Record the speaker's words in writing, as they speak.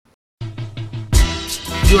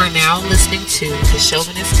You are now listening to the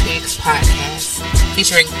Chauvinist Pigs podcast,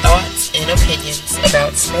 featuring thoughts and opinions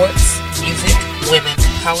about sports, music, women,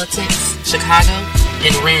 politics, Chicago,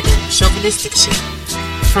 and random chauvinistic shit.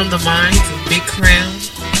 From the minds of Big Crown,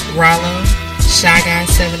 Rollo, Shy Guy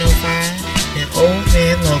 705, and Old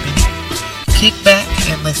Man Logan. Kick back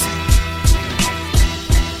and listen.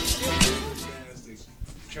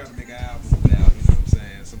 Trying to make an album without, you know what I'm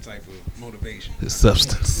saying, some type of motivation. It's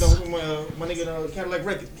substance. No, my nigga Cadillac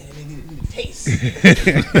Records. Man, they need to taste.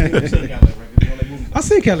 I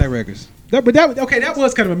seen Cadillac Records. That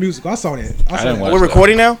was kind of a musical. I saw that. I saw that. We're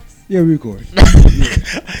recording now? Yeah, we recording.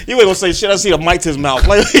 You ain't gonna say shit. I see a mic to his mouth.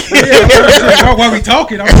 Like, while we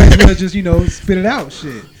talking, I'm gonna just, spit it out.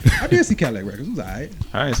 Shit. I did see Cadillac Records. It was alright.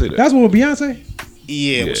 I ain't see that. That's one with Beyonce?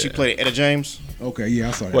 yeah, when she played Etta James. Okay, yeah,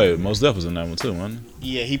 I saw that. Wait, Mos Def was in that one too, wasn't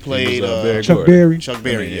Yeah, he he? played Chuck Berry. Chuck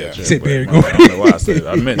Berry, yeah. He said Berry I don't know why I said that.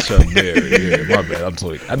 I meant Chuck Berry. Yeah, my bad. I'm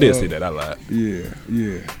tweaking. I did see that. I lied. Yeah.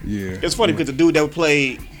 It's funny because the dude that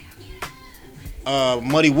played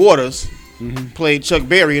Muddy Waters played Chuck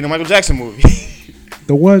Berry in the Michael Jackson movie.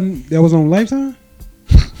 The one that was on Lifetime?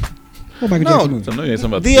 What Michael Jackson movie? So no, you ain't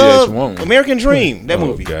talking about The the VH1 one. American Dream, that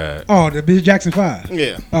movie. God. Oh, the Bitch Jackson 5.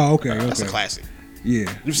 Yeah, Oh, okay. that's a classic.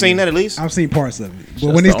 Yeah. You've seen that at least? I've seen parts of it. But That's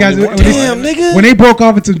when these the guys, only one. Damn, nigga. when they broke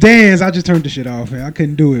off into dance, I just turned the shit off, man. I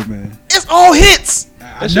couldn't do it, man. It's all hits, I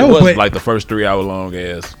That shit know, was but like the first 3 hour long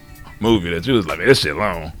ass movie that you was like, this shit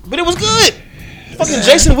long. but it was good. Fucking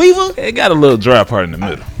Jason Weaver. It got a little dry part in the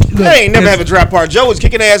middle. They ain't never have a drop part. Joe was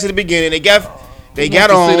kicking ass at the beginning. They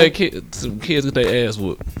got on. See some kids get their ass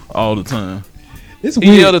whooped all the time. it's He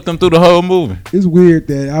yelled weird. at them through the whole movie. It's weird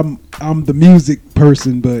that I'm the music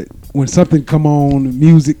person, but when something come on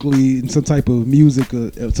musically in some type of music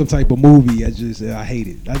or some type of movie, I hate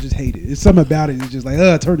it. I just hate it. It's something about it. It's just like,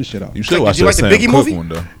 turn the shit off. You should Did watch you that like the Sam Biggie Cooke movie? one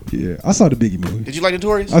though. Yeah, I saw the Biggie movie. Did you like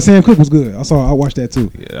Notorious? Sam Cooke was good. I watched that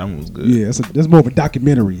too. Yeah, that one was good. Yeah, that's more of a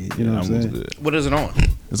documentary. You know that what one I'm was saying? good. What is it on?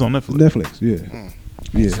 It's on Netflix. Netflix. Yeah, I ain't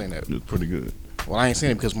yeah. seen that. It was pretty good. Well, I ain't seen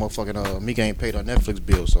it because motherfucking Mika ain't paid our Netflix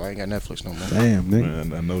bill, so I ain't got Netflix no more. Damn, nigga.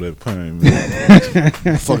 Man, I know that pain,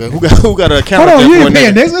 man. Fucking who got an account? Hold on, you for ain't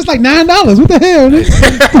paying next. It's like $9. What the hell,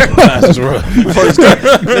 nigga? That's rough.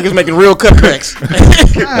 Niggas making real cutbacks.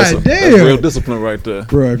 God That's real damn, discipline right there.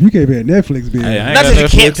 bro. If you can't pay a Netflix bill, Hey, I ain't Not got that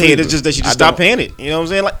you can't Netflix pay it. either. It's just that you I just stop don't. paying it. You know what I'm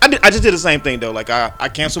saying? Like I just did the same thing though. Like I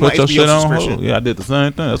canceled my Put your shit HBO on subscription. hold. Yeah, I did the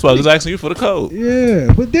same thing. That's why I was just asking you for the code.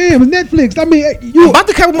 yeah, but damn, it's Netflix. I mean, I'm you. about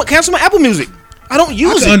to cancel my Apple Music. I don't I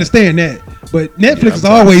use can it. understand that, but Netflix Yeah, is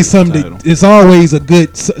I'm always tired. something. I'm tired. It's always a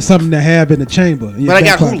good something to have in the chamber. in your But I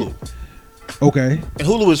back got pocket. Hulu, Okay, and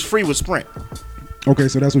Hulu is free with Sprint. okay,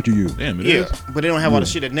 so that's what you use. Damn, it Yeah, is. but they don't have all the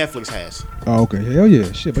shit that Netflix has. Oh, okay, hell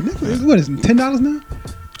yeah, shit. But Netflix, what is it, $10 now?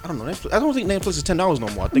 I don't know. Netflix, I don't think Netflix is $10 no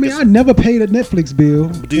more. I I think mean, it's I never paid a Netflix bill.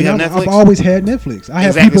 Do you and have I've Netflix? always had Netflix. I have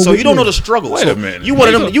exactly. people. So with you don't me. know the struggle. Wait So a minute. You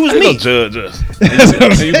one of them. You was They me. gonna judge us.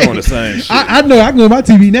 You doing the same shit. I know I can go to my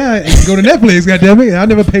TV now and go to Netflix. Goddamn it! I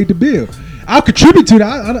never paid the bill. I'll contribute to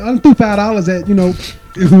that. I threw $5 at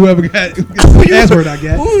whoever got password I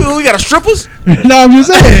got. Ooh, you got a strippers? No, I'm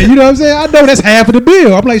just saying. You know what I'm saying? I know that's half of the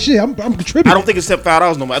bill. I'm like, shit. I'm contributing. I don't think it's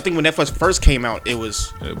 $5 no more. I think when Netflix first came out, it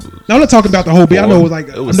was It was- No, I'm not talking about the whole bill. I know it was like.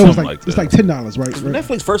 It was I know it's something like like it's that. like $10, right? when Right.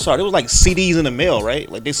 Netflix first started. It was like CDs in the mail,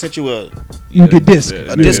 right? Like they sent you a You get disc.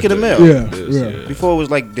 Yeah, disc in the mail. Yeah, This, yeah. before it was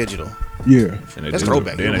like digital. Yeah. And they That's did-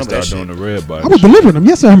 throwback. Then You they remember started that doing the red body. I was delivering them.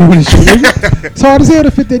 Yes, I remember this shit. Nigga. It's hard as hell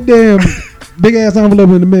to fit that damn big ass envelope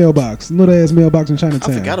in the mailbox, little ass mailbox in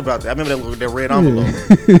Chinatown. I forgot about that. I remember that red envelope.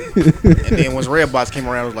 And then once Redbox came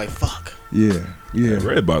around, I was like, fuck. Yeah, yeah.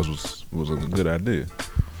 Redbox was a good idea.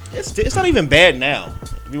 It's not even bad now.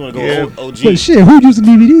 If you want to go Yeah. OG. But shit, who using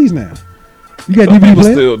DVDs now? You got Some DVD people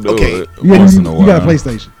player? still do Okay. it You got, once you, in a while. you got a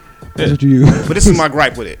PlayStation. That's Yeah. what you use. But this is my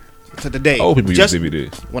gripe with it. To today. Old people Just use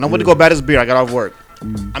DVD. when I went to go buy this beer, I got off work.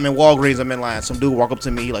 I'm in Walgreens. I'm in line. Some dude walk up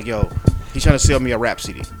to me. He like, yo, he's trying to sell me a rap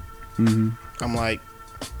CD. I'm like,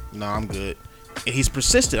 no, I'm good. And he's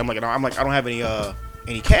persistent. I'm like, I don't have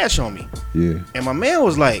any cash on me. Yeah. And my man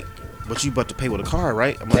was like, but you about to pay with a card,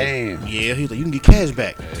 right? I'm like, Damn. yeah. He was like, you can get cash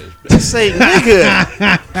back. I say,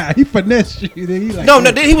 nigga. He finessed you. Then he like, No,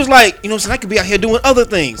 then he was like, you know what I'm saying? I could be out here doing other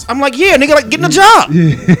things. I'm like, yeah, nigga, like getting a job.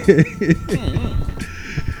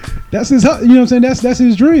 That's his. You know what I'm saying? That's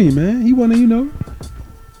his dream, man. He wanna,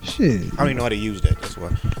 shit. I don't even know how to use that. That's why.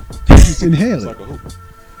 Just inhale it.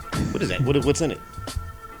 What is that? What's in it?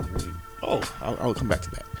 Oh, I'll come back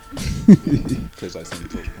to that. Tastes like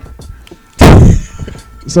something.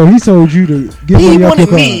 So he told you to get He money off your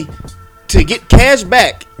wanted me card. to get cash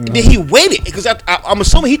back. Then he waited because I'm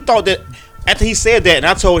assuming he thought that after he said that, and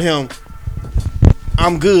I told him,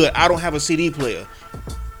 I'm good. I don't have a CD player.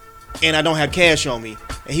 and I don't have cash on me.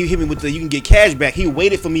 And he hit me with the, you can get cash back. He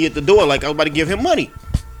waited for me at the door like I was about to give him money.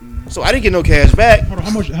 So I didn't get no cash back. Hold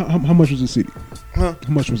on, how much was the CD? Huh?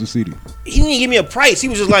 How much was the CD? He didn't give me a price. He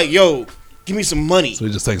was just like, yo, give me some money. So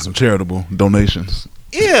he just takes some charitable donations.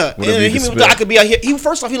 Yeah. Whatever And you he can was like, I spare. could be out here.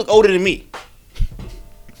 First off, he looked older than me.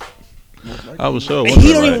 I was sure. And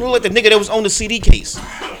he don't even look like the nigga that was on the CD case.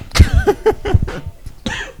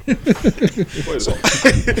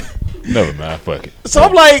 Never mind. Fuck it. So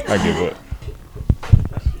I'm like, I give up.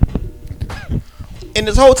 and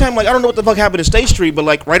this whole time, like, I don't know what the fuck happened to State Street, but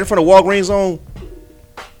like right in front of Walgreens zone,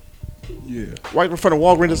 Yeah. right in front of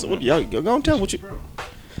Walgreens. What, y'all go and tell what you.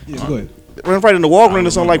 Yeah, go ahead. Right in the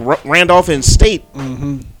Walgreens on like Randolph and State.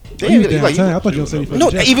 Mm-hmm. Damn, You like, downtown? I thought you were saying no,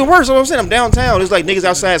 even worse. What I'm saying, I'm downtown. It's like niggas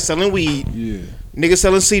outside selling weed, Yeah. niggas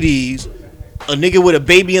selling CDs, a nigga with a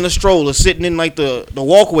baby in a stroller sitting in like the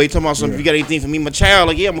walkway talking about something. Yeah. If you got anything for me, my child,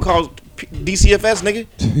 like, yeah, I'm gonna call DCFS,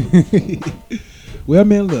 nigga. Well,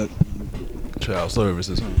 man, look, Child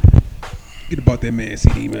services. get about that man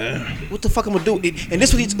CD, man. What the fuck I'm gonna do? And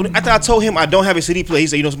this was after I told him I don't have a CD player. He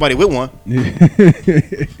said, you know somebody with one,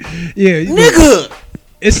 Yeah, you know, nigga.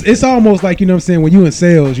 it's almost like, you know what I'm saying, when you in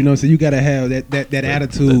sales, you know what I'm saying, you gotta have that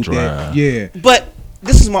attitude. drive. Yeah. But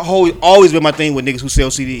this is always been my thing with niggas who sell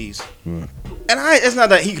CDs. Right. And it's not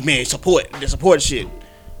that the support shit.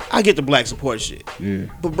 I get the black support shit. Yeah.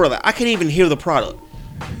 But brother, I can't even hear the product.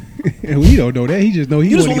 And we don't know that. He just know he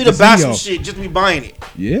You just wanna want me get to the buy CD some off. shit just to be buying it.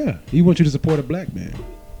 Yeah, he wants you to support a black man.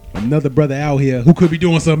 Another brother out here who could be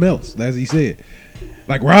doing something else, as he said.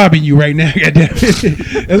 Like robbing you right now, goddamn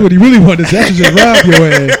it. That's what he really wanted to say. I should just rob your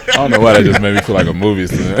ass. I don't know why that just made me feel like a movie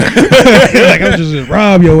scene. Like, I'm just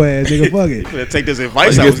rob your ass, nigga. Fuck it. I'm gonna take this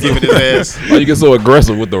advice Why I you was get giving his ass. Why you get so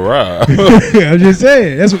aggressive with the rob? I'm just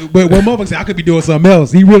saying. That's what, but when motherfucker say I could be doing something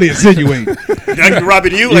else, he really insinuating. I can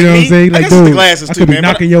robbing you, You like know what me. I'm saying? I Like, guess it's the dude, glasses I too, could be man. but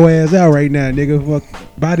knocking your ass out right now, nigga. Fuck,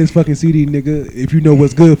 buy this fucking CD, nigga. If you know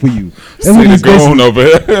what's good for you. That's See what the he's going basically. over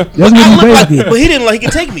here. That's what I he's look like, basically. but he didn't like he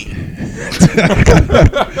could take me.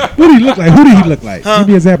 What do he look like? Who did he look like? Huh? Give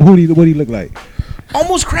me an example. What do he look like?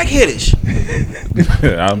 Almost crackheadish.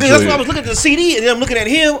 I'm That's sure why I was looking at the CD and then I'm looking at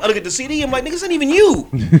him. I look at the CD. I'm like, nigga, this ain't even you.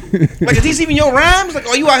 Like, is these even your rhymes? Like,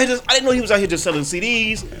 are you out here just? I didn't know he was out here just selling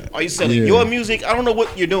CDs. Are you selling Yeah. your music? I don't know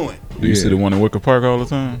what you're doing. Do you see the one in Wicker Park all the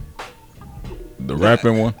time? The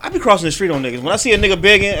rapping one? I be crossing the street on niggas. When I see a nigga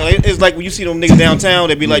begging, it's like when you see them niggas downtown,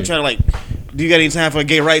 they be like trying to like, do you got any time for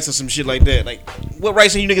gay rights or some shit like that? Like, what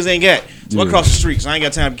rights you niggas ain't got? So I Yeah. cross the street. So I ain't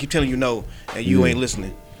got time to keep telling you no, and you ain't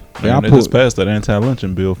listening. Yeah, I They put- just passed that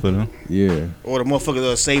anti-lynching bill for them. Yeah, Or the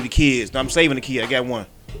motherfucker save the kids. No, I'm saving the kid. I got one.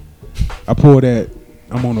 I pull that.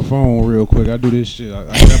 I'm on the phone real quick. I do this shit. I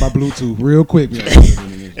grab my Bluetooth real quick.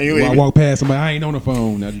 I walk past somebody. I ain't on the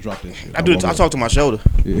phone. I just drop that shit. I do. I talk to my shoulder.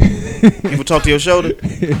 Yeah. You ever talk to your shoulder?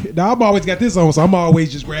 Now I'm always got this on, so I'm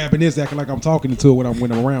always just grabbing this, acting like I'm talking to it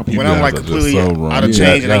when I'm around people. When I'm like guys are just completely so wrong. out of You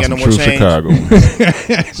change and I got ain't got no some more true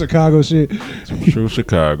change. Chicago. Chicago shit. Some true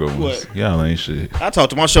Chicago ones. What? Y'all ain't shit. I talk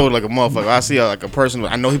to my shoulder like a motherfucker. I see like a person.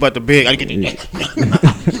 I know he about to beg. I get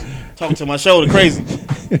talking to my shoulder crazy.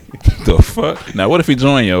 The fuck? Now, what if he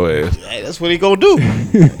join your ass? Hey, that's what he gonna do.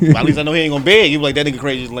 But at least I know he ain't gonna beg. He be like, that nigga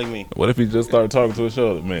crazy just like me. What if he just started talking to his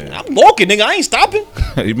shoulder? Man, I'm walking, nigga. I ain't stopping.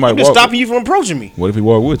 he might I'm just walk. stopping you from approaching me. What if he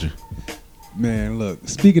walk with you? Man, look.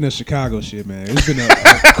 Speaking of Chicago shit, man, it's been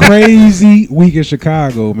a crazy week in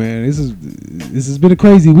Chicago, man. This has been a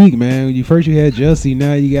crazy week, man. You had Jussie,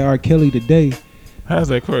 now you got R. Kelly today. How's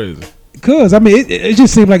that crazy? Cause I mean, it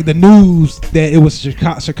just seemed like the news that it was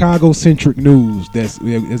Chicago centric news that's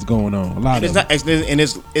going on. A lot And of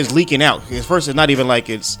it's leaking out. At first, it's not even like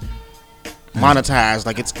it's monetized.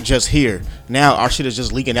 Like it's just here. Now our shit is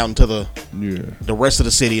just leaking out into the rest of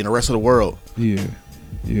the city and the rest of the world.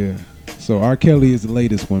 Yeah. So R. Kelly is the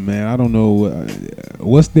latest one, man. I don't know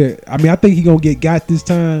what's there. I mean, I think he gonna get got this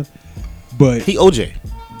time, but He OJ.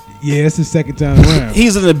 yeah, it's his second time around.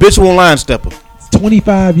 He's an habitual line stepper.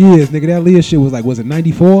 25 years, nigga. That Leah shit was like, was it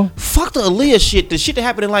 94? Fuck the Aaliyah shit. The shit that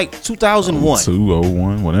happened in like 2001.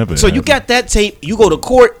 201, whatever. So you got that tape. You go to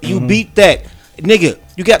court. You beat that, nigga.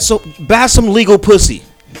 You got buy some legal pussy.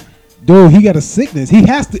 Dude, he got a sickness. It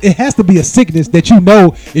has to be a sickness that you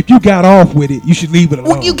know if you got off with it, you should leave it alone.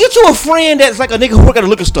 Well, you get you a friend that's like a nigga who work at a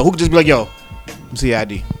liquor store who could just be like, yo, let me see your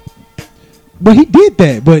ID. But he did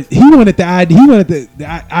that. But he wanted the ID. He wanted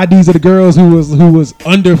the IDs of the girls who was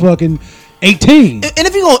under fucking 18. And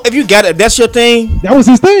if you got it, if that's your thing, That was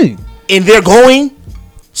his thing. and they're going,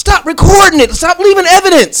 stop recording it. Stop leaving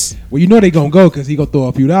evidence. Well, you know they gonna go because he gonna throw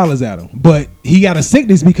a few dollars at him. But he got a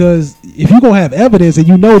sickness because if you gonna have evidence and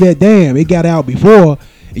you know that, damn, it got out before,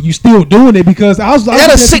 and you still doing it because I was. Is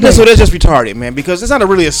that a sickness or that's just retarded, man? Because it's not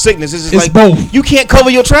really a sickness. It's just It's like both. you can't cover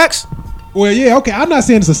your tracks. Well, yeah, okay. I'm not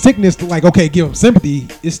saying it's a sickness to like, okay, give him sympathy.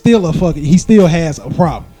 It's still a fucking. He still has a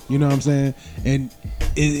problem. You know what I'm saying? And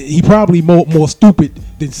he probably more stupid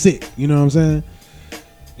than sick. You know what I'm saying?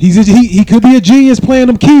 He could be a genius playing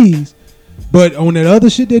them keys, but on that other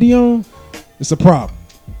shit that he on, it's a problem.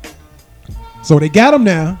 So they got him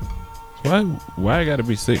now. Why it gotta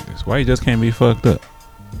be sickness? Why you just can't be fucked up?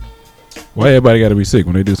 Why everybody gotta be sick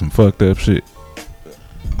when they do some fucked up shit?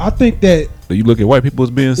 I think that. Do you look at white people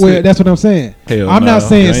as being sick? Well, that's what I'm saying. Hell I'm no. not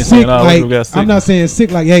saying You ain't sick saying all like of them got sick. I'm not saying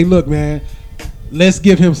sick like, hey, look, man, let's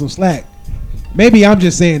give him some slack. Maybe I'm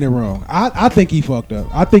just saying it wrong. I think he fucked up.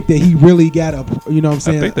 I think that he really got a, you know what I'm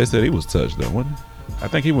saying? I think they said he was touched though, wasn't he? I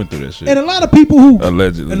think he went through that shit. And a lot of people who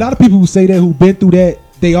Allegedly. a lot of people who say that, who've been through that,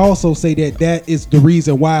 they also say that that is the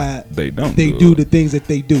reason why They don't they do do it. the things that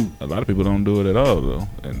they do. A lot of people don't do it at all though,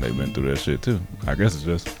 and they've been through that shit too. I guess it's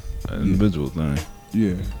just an individual thing.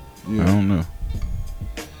 Yeah, I don't know.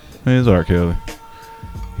 It's R. Kelly.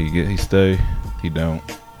 He stay, he don't.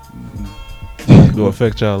 It's gonna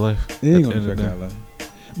affect y'all life. It ain't At the gonna end of affect the our day. life.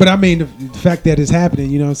 But I mean, the fact that it's happening,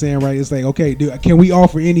 you know what I'm saying, right? It's like, okay, can we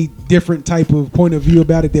offer any different type of point of view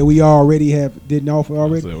about it that we already didn't offer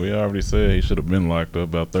already? So we already said he should have been locked up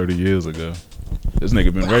about 30 years ago. This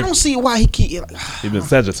nigga been But I raping. don't see why he keep. He been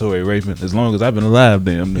statutory raping as long as I've been alive,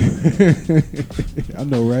 damn near. I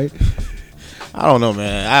know, right? I don't know,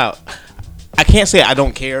 man. I can't say I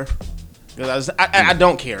don't care. 'Cause I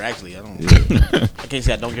don't care, actually. I can't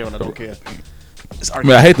say I don't care when I don't care. I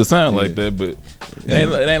mean, I hate to sound like that, but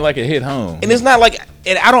it ain't like it hit home. And it's not like,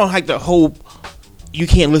 and I don't like the whole, you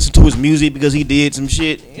can't listen to his music because he did some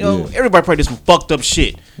shit. You know, everybody probably did some fucked up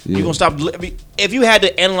shit. Yeah. You gonna stop? If you had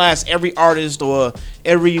to analyze every artist or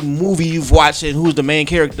every movie you've watched and who's the main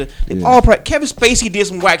character, they all probably, Kevin Spacey did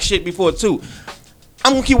some whack shit before too.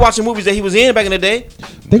 I'm gonna keep watching movies that he was in back in the day.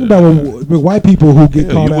 Think about with white people who get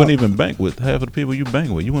Yeah, caught you out. wouldn't even bank with half of the people you bank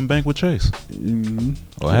with. You wouldn't bank with Chase.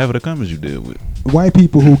 Or half of the companies you did with. White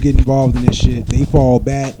people who get involved in this shit, they fall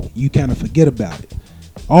back. You kind of forget about it.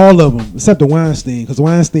 All of them, except the Weinstein, because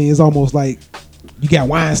Weinstein is almost like you got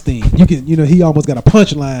Weinstein. He almost got a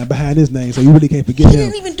punchline behind his name, so you really can't forget He him.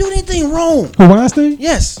 didn't even do anything wrong. Who, Weinstein?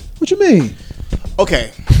 Yes. What you mean? Okay.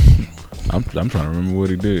 I'm trying to remember what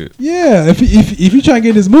he did. Yeah, if you try to get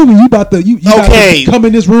in this movie, you about to Okay. come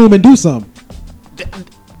in this room and do something.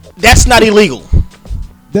 That's not illegal.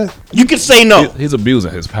 That You can say no. He's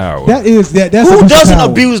abusing his power. that's Who abuse of doesn't power.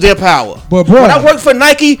 abuse their power? But, bruh. When I worked for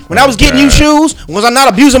Nike, when I was getting you shoes, was I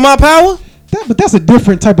not abusing my power? But that's a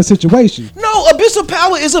different type of situation. No, abuse of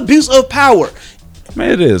power is abuse of power.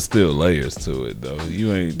 Man, there's still layers to it though.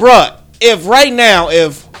 You ain't. Bruh, if right now,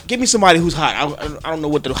 give me somebody who's hot. I don't know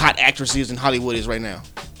what the hot actress is in Hollywood is right now.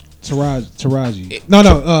 Taraji.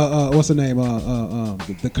 No. What's her name?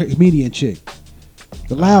 The comedian chick,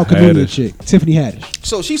 the loud comedian Haddish. chick, Tiffany Haddish.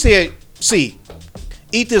 So she said, "See,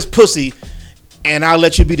 eat this pussy, and I'll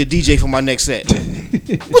let you be the DJ for my next set."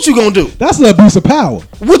 What you gonna do? That's an abuse of power.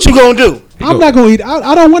 What you gonna do? I'm not gonna eat.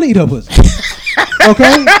 I don't want to eat her pussy.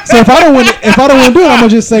 Okay, so if I don't want to do it, I'm gonna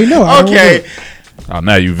just say no. I don't wanna do Okay, it. Oh,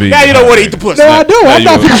 now you vegan. now you don't want to eat the pussy. No, I do. I'm you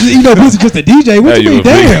not a- gonna eat no pussy just a DJ. What Now you you mean? a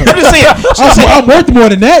Damn. I'm just saying. She said, I'm worth more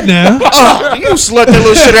than that now. you slut that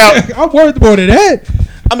little shit out. I'm worth more than that.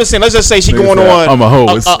 I'm just saying. Let's just say she Nigga going said, on. I'm a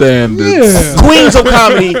hoe with standards.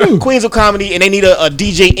 Yeah. Queens of Comedy, and they need a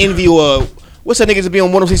DJ Envy or what's that nigga to be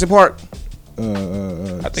on 106 in Park?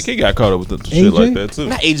 I think he got caught up with some shit AJ? like that too.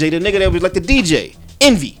 Not AJ, the nigga that was like the DJ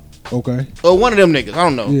Envy Okay. or one of them niggas. I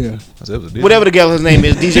don't know. Yeah. Whatever the guy's name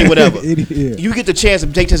is, DJ whatever. Yeah. You get the chance to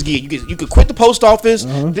take this gig. You could quit the post office.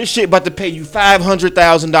 This shit about to pay you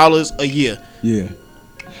 $500,000 a year. Yeah.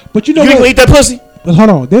 But you know You ain't what? gonna eat that pussy. But hold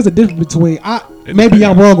on. There's a difference between maybe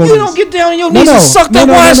I'm wrong on You this. don't get down on your knees and suck that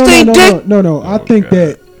Weinstein dick. No. I think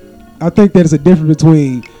that there's a difference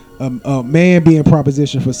between a man being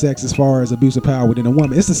propositioned for sex as far as abuse of power than a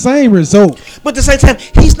woman. It's the same result. But at the same time,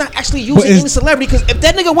 he's not actually using it's- any celebrity because if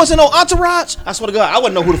that nigga wasn't on Entourage, I swear to God, I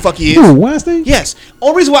wouldn't know who the fuck he is. Who, Weinstein? Yes.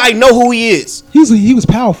 Only reason why I know who he is. He was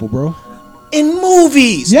powerful, bro. In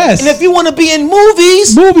movies. Yes. And if you want to be in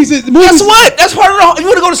movies, Movies. guess what? That's part of the. If you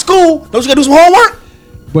want to go to school, don't you gotta do some homework?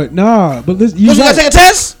 But nah. But listen, Don't you gotta take a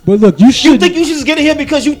test? But look, you You should. think you should just get in here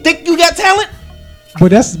because you think you got talent? But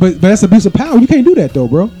that's abuse of power. You can't do that though,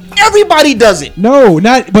 bro. Everybody does it. No,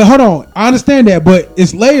 not. But hold on. I understand that, but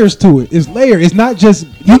it's layers to it. It's layered. It's not just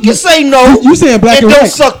You can say no. You saying black and don't white.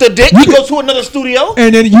 suck the dick. You You can- go to another studio.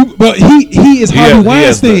 And then but he is Harvey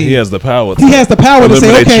Weinstein. He has the power. He has the power to say,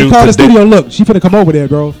 eliminate okay, you call the to studio. Look, she finna come over there,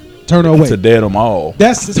 bro. turn her away. To dead them all.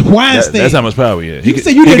 That's Weinstein. That's how much power he had. You can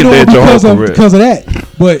say you didn't know him because of that,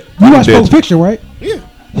 but you watch Pulp Fiction, right? Yeah.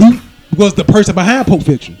 He was the person behind Pulp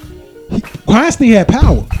Fiction. Weinstein had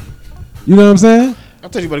power. You know what I'm saying? I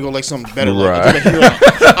thought you better go like something better. Right. Like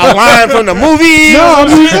a line from the movie. No, I'm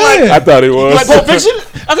just saying. I thought it was. Like Pulp Fiction?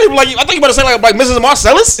 I think you better say like Mrs.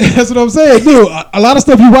 Marcellus. That's what I'm saying, dude. A lot of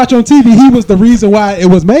stuff you watch on TV, he was the reason why it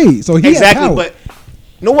was made. So he exactly, had power. but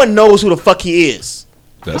no one knows who the fuck he is.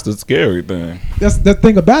 That's the scary thing. That's the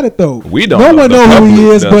thing about it, though. We don't. No one know who he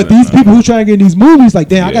is, but these know. people who try and get in these movies, like,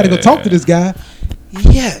 damn, I got to go talk to this guy.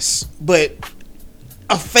 Yes, but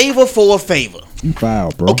a favor for a favor. You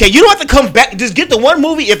foul, bro. Okay, you don't have to come back. Just get the one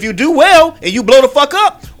movie. If you do well and you blow the fuck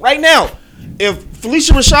up right now, if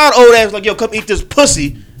Felicia Rashad old ass like, yo, come eat this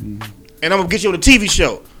pussy, and I'm gonna get you on a TV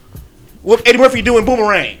show. What Eddie Murphy doing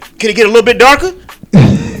Boomerang? Can it get a little bit darker?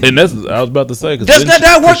 And that's I was about to say. Does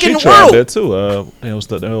that work in the world? That too. What's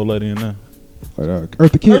that old lady in there?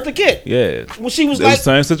 Eartha Kitt. Eartha Kitt. Yeah. Well, she was It like the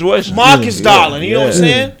same situation. Marcus darling. You know what I'm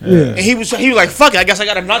saying? Yeah. And he was like, fuck it. I guess I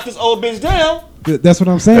gotta knock this old bitch down. That's what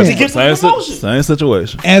I'm saying. He gets the promotion. Same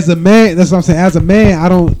situation. As a man, that's what I'm saying. As a man, I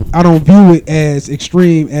don't view it as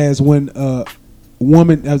extreme as when a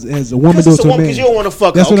woman as a woman do it to a man. Because you don't want to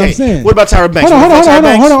fuck. That's her. what Okay. I'm saying. What about Tyra Banks?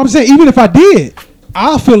 Hold on. I'm saying even if I did,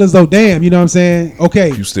 I feel as though, damn, you know what I'm saying?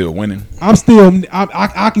 Okay, You still winning.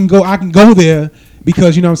 I can go there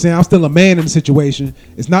because, you know what I'm saying, I'm still a man in the situation.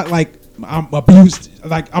 It's not like I'm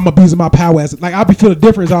abusing my power as like I feel the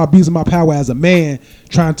difference. I'm abusing my power as a man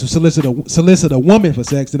trying to solicit a woman for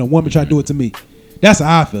sex, and a woman try to do it to me. That's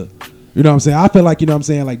how I feel. You know what I'm saying? I feel like, you know what I'm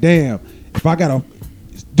saying, like, damn, if I gotta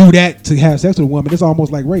do that to have sex with a woman, it's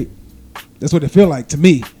almost like rape. That's what it feel like to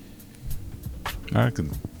me. I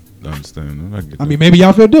can understand. I mean, maybe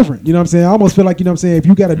y'all feel different. You know what I'm saying? I almost feel like, you know what I'm saying, if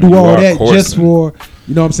you got to do all that just for,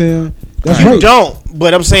 you know what I'm saying, that's You right. don't,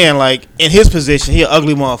 but I'm saying, like, in his position, he an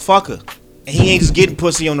ugly motherfucker. And he ain't just getting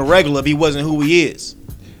pussy on the regular if he wasn't who he is.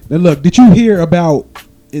 Now, look, did you hear about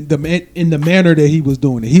in the manner that he was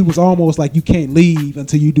doing it? He was almost like you can't leave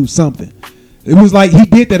until you do something. It was like he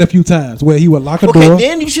did that a few times where he would lock a door. Okay,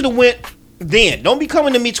 then you should have went then. Don't be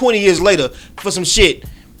coming to me 20 years later for some shit.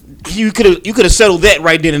 You could have settled that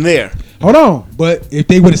right then and there. Hold on, but if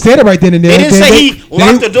they would have said it right then and there, They didn't say he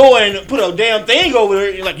locked the door and put a damn thing over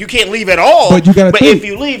there. Like, you can't leave at all. But you gotta think. If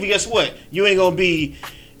you leave, guess what? You ain't gonna be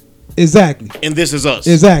exactly. in This Is Us.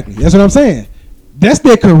 Exactly. That's what I'm saying. That's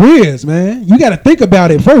their careers, man. You got to think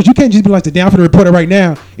about it first. You can't just be like, down for the reporter right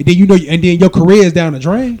now, and then and then your career is down the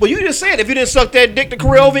drain. Well, you just said if you didn't suck that dick, the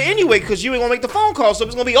career over anyway, because you ain't gonna make the phone call, so if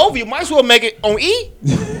it's gonna be over, you might as well make it on E.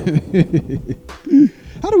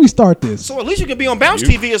 How do we start this? So at least you can be on Bounce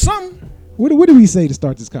TV or something. What do we say to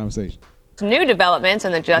start this conversation? New developments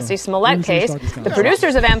in the Jussie Smollett case. The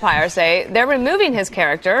producers of Empire say they're removing his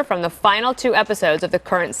character from the final 2 episodes of the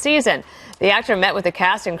current season. The actor met with the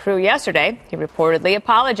cast and crew yesterday. He reportedly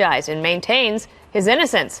apologized and maintains his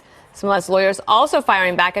innocence. Smollett's lawyers also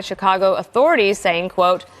firing back at Chicago authorities, saying,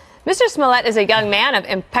 quote, Mr. Smollett is a young man of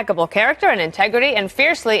impeccable character and integrity and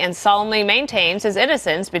fiercely and solemnly maintains his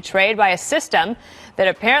innocence, betrayed by a system that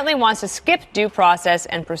apparently wants to skip due process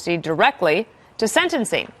and proceed directly to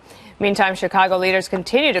sentencing. Meantime, Chicago leaders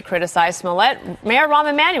continue to criticize Smollett. Mayor Rahm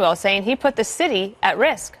Emanuel saying he put the city at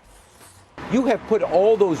risk. You have put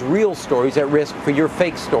all those real stories at risk for your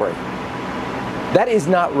fake story. That is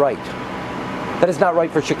not right. That is not right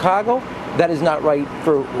for Chicago. That is not right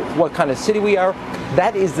for what kind of city we are.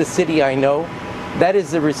 That is the city I know. That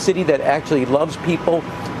is the city that actually loves people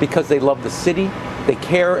because they love the city, they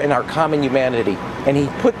care, and our common humanity. And he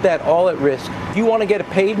put that all at risk. If you want to get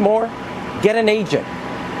paid more, get an agent.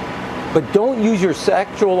 But don't use your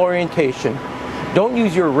sexual orientation, don't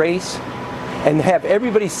use your race, and have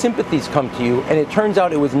everybody's sympathies come to you. And it turns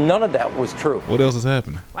out it was none of that was true. What else is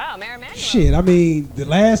happening? Wow, Mayor Emanuel. Shit, I mean, the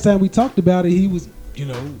last time we talked about it, he was, you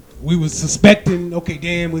know, we was suspecting, okay,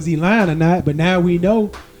 damn, was he lying or not? But now we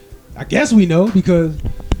know. I guess we know because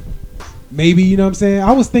maybe, you know what I'm saying?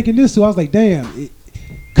 I was thinking this too. I was like, damn,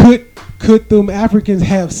 could them Africans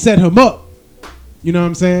have set him up? You know what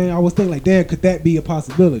I'm saying? I was thinking like, damn, could that be a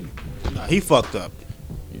possibility? Nah, he fucked up.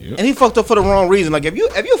 Yep. And he fucked up for the wrong reason. Like, if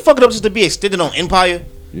you fucked up just to be extended on Empire,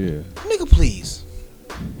 Yeah. nigga, please.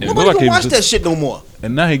 It Nobody looked can like watch he was that shit no more.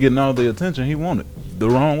 And now he getting all the attention he wanted the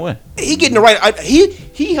wrong way. He getting the right.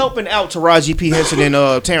 He helping out Taraji P. Henson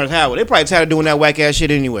and Terrence Howard. They probably tired of doing that whack ass shit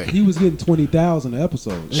anyway. He was getting 20,000 an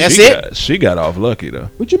episode. That's she it? She got off lucky though.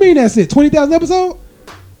 What you mean that's it? 20,000 episode?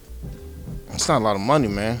 That's not a lot of money,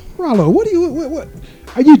 man. Rollo, what?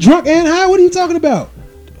 Are you drunk and high? What are you talking about?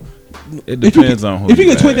 It depends on who. If you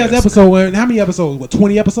get ask. 20,000 episode, how many episodes? What,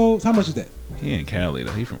 20 episodes? How much is that? He in Cali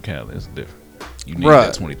though. He from Cali. It's different. You need Bruh.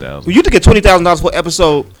 that 20,000. Well, you could get $20,000 per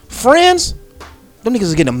episode. Friends, them niggas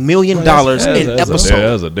is getting $1 million in episodes.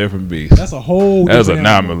 That's a different beast. That's a whole. That's an different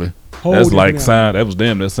anomaly. Whole That's like different Sein. That was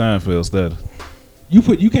damn that Seinfeld status.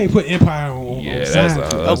 You can't put Empire on. Yeah, on that's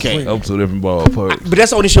Seinfeld. Okay. Up to a different ballpark. But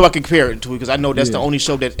that's the only show I can compare it to because I know that's the Yeah. only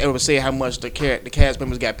show that ever said how much the cast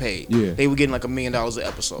members got paid. Yeah. They were getting like $1 million an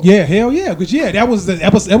episode. Yeah, hell yeah, because that was the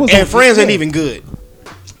episode. That was And Friends ain't even good.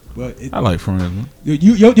 But I like Friends, man. your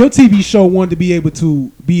TV show wanted to be able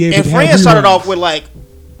to And to Friends have started reruns. off with like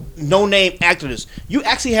no name actors. You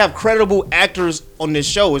actually have credible actors on this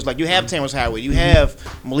show. It's like you have Terrence Howard, you have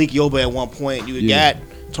Malik Yoba at one point, you got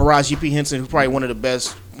Taraji P. Henson, who's probably one of the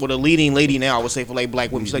best, the leading lady now, I would say, for like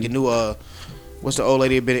black women. She's like the new what's the old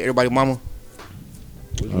lady that been at Everybody Mama?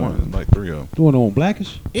 Which one? Like 3 of them. Doing on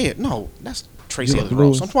Blackish. Yeah, no, that's Tracy Jennifer Ellis Ross.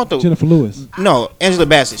 Lewis. I'm talking about Jennifer Lewis. no, Angela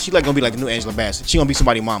Bassett. She like gonna be like the new Angela Bassett. She gonna be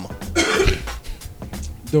somebody's mama.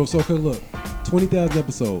 Though, so okay, look, 20,000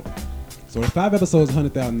 episodes. So the 5 episodes,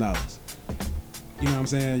 $100,000. You know what I'm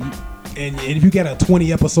saying? And if you get a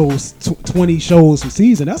 20 episodes, 20 shows per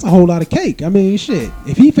season, that's a whole lot of cake. I mean, shit.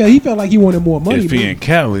 If he felt like he wanted more money. If he in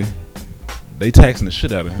Cali, they taxing the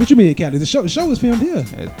shit out of him. What you mean, Cali? The show is filmed here.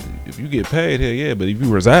 If you get paid here, yeah, but if you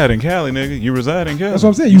reside in Cali, nigga, you reside in Cali. That's what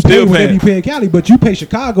I'm saying. You pay whatever you pay in Cali, but you pay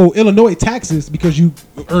Chicago, Illinois taxes because you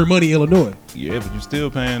earn money in Illinois. Yeah, but you still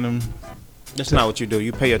paying them. That's not what you do.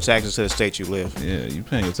 You pay your taxes to the state you live. Yeah, you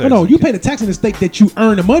paying your taxes. No, you pay the tax in the state that you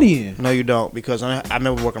earn the money in. No, you don't, because I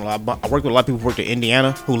remember working a lot. I worked with a lot of people who worked in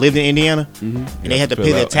Indiana, who lived in Indiana, and they had to fill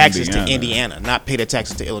pay their out taxes Indiana. to Indiana, not pay their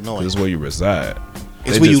taxes to Illinois. This is where you reside.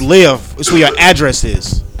 It's where you live. It's where your address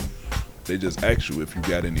is. They just ask you if you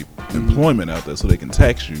got any employment out there so they can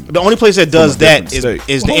tax you. The only place that does From a that different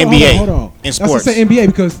is state. the Hold NBA on. in sports. That's the NBA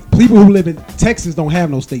because people who live in Texas don't have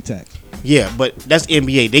no state tax. Yeah, but that's the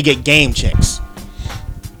NBA. They get game checks.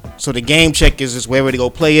 So the game check is just wherever they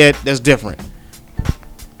go play at. That's different.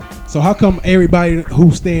 So how come everybody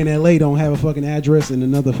who stay in LA don't have a fucking address in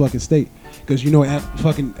another fucking state? Because you know,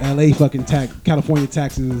 fucking LA fucking California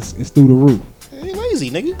taxes is through the roof. They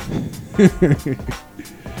lazy, nigga.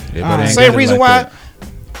 Everybody ain't Same got it reason like why that.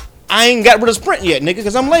 I ain't got rid of Sprint yet, nigga,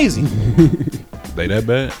 because I'm lazy. They that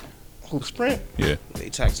bad? Who, Sprint? Yeah. They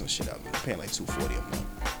taxing the shit out of me. Paying like $240 a month.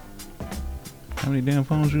 How many damn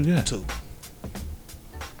phones you got? 2.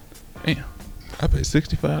 Damn. I paid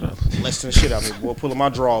 $65. Less than the shit out of me, boy. Pulling my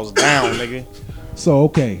drawers down, nigga. So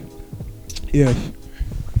okay, if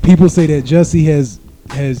people say that Jussie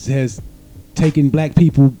has taken black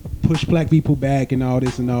people, pushed black people back, and all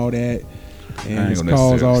this and all that, and it's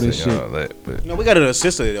caused all this shit. All that, but No, we got an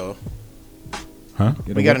assist today, though. huh?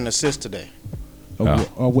 We got an assist today.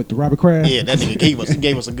 With the Robert Kraft. Yeah, that nigga gave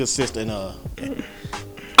us a good assist. And I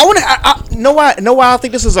know why I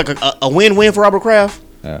think this is like a win-win for Robert Kraft.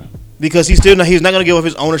 Yeah. Because he's not going to give up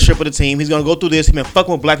his ownership of the team. He's going to go through this. He's been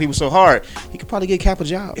fucking with black people so hard. He could probably get Cap a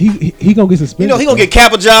job. He gonna get suspended. You know, he going to get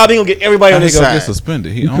Cap a job. He going to get everybody on He his gonna side. get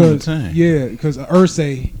suspended. He owned the team. Yeah, because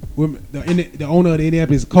Irsay, the owner of the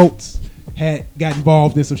Indianapolis Colts, got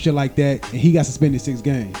involved in some shit like that, and he got suspended 6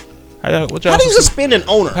 games. How do you suspend an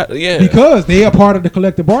owner? Yeah. Because they are part of the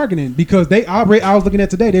collective bargaining. Because I was looking at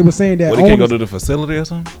today, they were saying that What, he can't go owners, to the facility or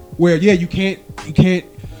something? where you can't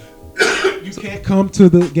come to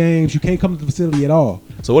the games, you can't come to the facility at all.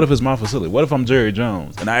 So what if it's my facility? What if I'm Jerry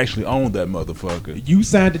Jones and I actually own that motherfucker? You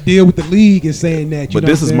signed a deal with the league and saying that. But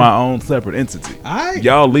this is my own separate entity.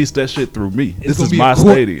 Y'all lease that shit through me. This is my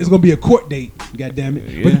stadium. It's gonna be a court date. God damn it!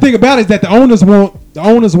 Yeah. But the thing about it is that the owners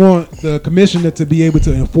want the commissioner to be able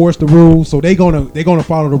to enforce the rules, so they're gonna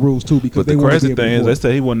follow the rules too. Because But they the want to crazy be able to thing is, they enforce.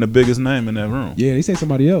 say he wasn't the biggest name in that room. Yeah, they say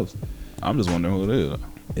somebody else. I'm just wondering who it is.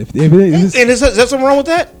 If it is, And is there something wrong with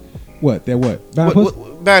that? what? Buying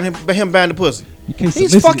pussy? Him buying the pussy. You can't He's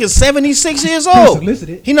solicit fucking it. 76 years You can't old. solicit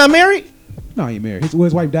it. He not married? No, he ain't married. His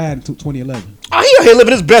wife died in 2011. Oh, he out here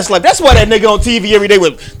living his best life. That's why that nigga on TV every day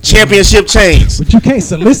with championship chains. But you can't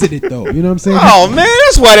solicit it though. You know what I'm saying? Oh man,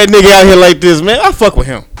 that's why that nigga out here like this, man. I fuck with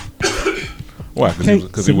him. Why?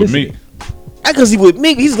 Because he with me. Because he with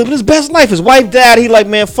me. He's living his best life. His wife died. He like,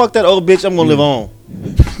 man, fuck that old bitch. I'm gonna live on.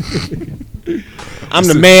 I'm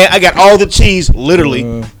the man. I got all the cheese, literally.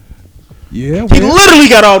 Yeah. He well, literally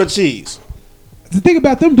got all the cheese. the thing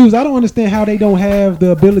about them dudes, I don't understand how they don't have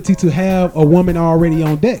the ability to have a woman already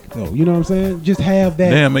on deck, though. You know what I'm saying? Just have that.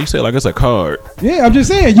 Damn, man, you say it like it's a card. Yeah, I'm just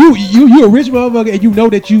saying, you a rich motherfucker, and you know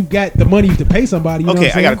that you got the money to pay somebody. You know Okay,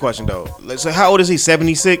 what I'm I got a saying? question though. So how old is he?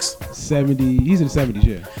 76. 70. He's in the 70s.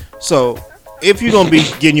 Yeah. So if you're gonna be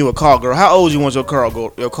getting you a call girl, how old you want your call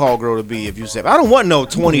girl to be? If you said, I don't want no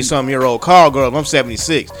 20-some-year-old call girl. If I'm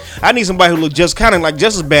 76. I need somebody who look just kind of like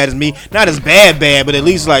just as bad as me, not as bad, but at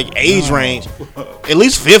least like age range, at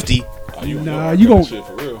least 50. Nah, you gon' shit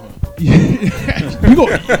for real, huh?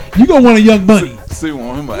 you gonna want a Young Money. See,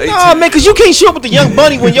 want him 18. Nah, man, because you can't show up with the Young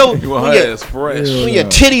Bunny when You want her ass fresh. when your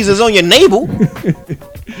titties is on your navel.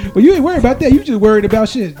 Well, you ain't worried about that. You just worried about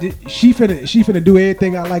shit. She finna do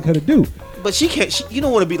everything I like her to do. But she can't. You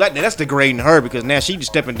don't want to be like that. That's degrading her because now she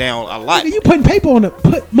just stepping down a lot. Nigga, you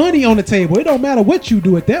put money on the table. It don't matter what you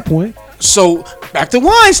do at that point. So back to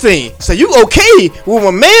Weinstein. So you okay with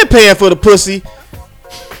a man paying for the pussy,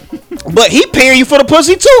 but he paying you for the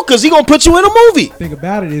pussy too because he gonna put you in a movie. Thing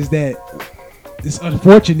about it is that it's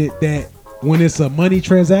unfortunate that when it's a money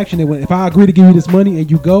transaction, and if I agree to give you this money and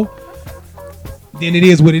you go, then it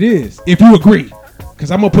is what it is. If you agree, because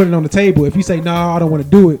I'm gonna put it on the table. If you say no, I don't want to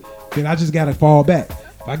do it, then I just gotta fall back.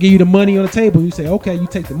 If I give you the money on the table, you say okay, you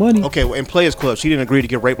take the money. Okay, well, in Players Club, she didn't agree to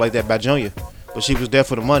get raped like that by Junior, but she was there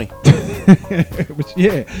for the money. But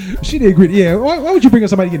yeah, she didn't agree. Yeah, why would you bring up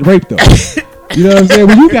somebody getting raped though? You know what I'm saying?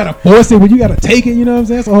 When you gotta force it, when you gotta take it, you know what I'm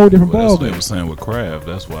saying? It's a whole different Well, that's what they ballgame. were saying with Kraft.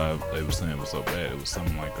 That's why they were saying it was so bad. It was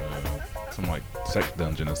something like sex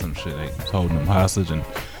dungeon or some shit. They was holding them hostage, and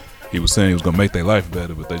he was saying he was gonna make their life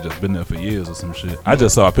better, but they just been there for years or some shit. I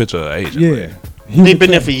just saw a picture of an agent. Yeah, man. They've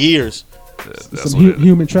been there for years. That's some what it is.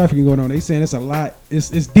 human trafficking going on. They saying it's a lot. It's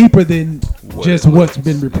deeper than just what's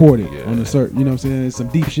been reported on the certain. You know what I'm saying? There's some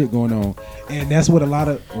deep shit going on, and that's what a lot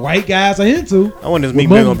of white guys are into. I wonder if With Meek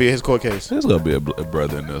money. Mill gonna be his court case. There's gonna be a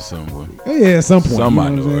brother in there somewhere. Yeah, at some point. Some you know what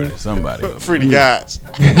I'm minority. saying? Somebody. Free the guys.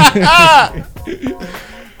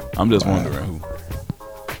 I'm just wondering who.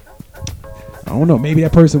 I don't know. Maybe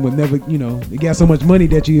that person would never, they got so much money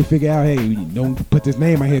that you figure out, hey, don't put this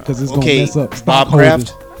name out here because it's Okay, gonna mess up Bob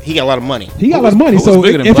stockholders. Kraft, he got a lot of money. He got a lot of money. who's So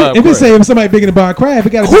bigger than if Bob it Kraft? say if somebody bigger than Bob Kraft, it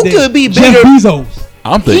got to Who be could be Jeff bigger? Bezos.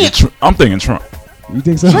 I'm thinking Trump. You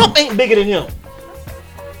think so? Trump ain't bigger than him.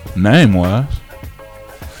 Name wise.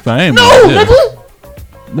 Fame. No, yeah.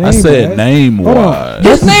 nigga. I said wise. name Hold on. wise.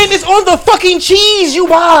 His name is on the fucking cheese you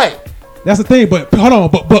buy. That's the thing. But hold on.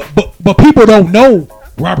 But people don't know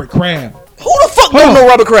Robert Kraft. Who the fuck Hold don't on. know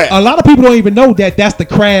Robert Kraft? A lot of people don't even know that that's the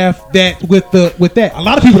Kraft that with that. A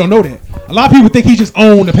lot of people don't know that. A lot of people think he just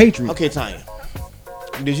owned the Patriots. Okay, Tanya.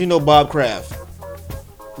 Did you know Bob Kraft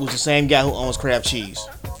was the same guy who owns Kraft cheese?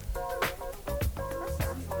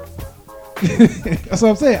 That's what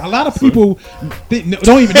I'm saying. A lot of people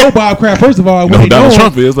don't even know Bob Kraft. First of all, when know who they know Donald him,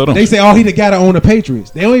 Trump is, I don't. they say, "Oh, he the guy that own the Patriots."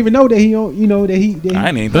 They don't even know that he own. That he. I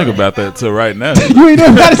ain't even think about that till right now. You ain't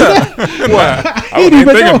never got to that. I wasn't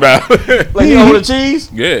even thinking about it. Like he owned the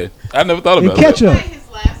cheese? Yeah, I never thought And about that. ketchup. His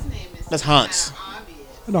last name is That's Hans.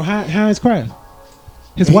 obvious. No, Heinz Kraft.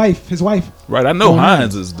 His wife. Right, I know Oh,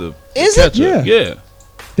 Heinz is the Is it? ketchup. Yeah,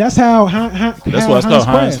 That's how. that's why it's called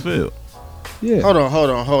Heinz Field, Yeah. Hold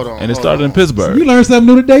on. and it started in Pittsburgh. You learned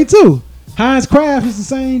something new today too. Heinz Kraft is the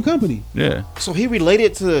same company. Yeah, So he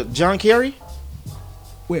related to John Kerry?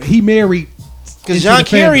 Where he married. Because into John the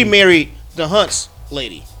Kerry family. married the Hunts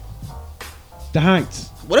lady. The Heinz.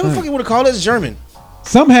 Whatever the fuck you want to call it, it's German.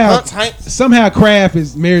 Somehow Heinz. Kraft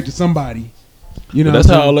is married to somebody. You know, but that's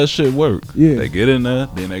what I'm how all saying? that shit work. Yeah. They get in there,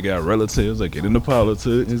 then they got relatives. They get into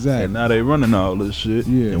politics, Exactly. and now they running all this shit.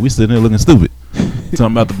 Yeah. And we sitting there looking stupid, talking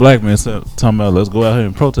about the black man, talking about let's go out here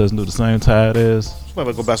and protest and do the same tired ass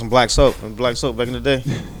Somebody go buy some black soap. Black soap back in the day.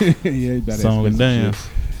 Yeah, you better song and expensive dance.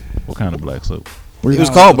 shit. What kind of black soap? It was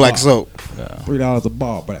 $3 called a black bar. soap. $3 a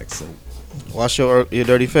bar, black soap. Wash your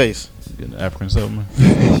dirty face. Getting the African soap, man.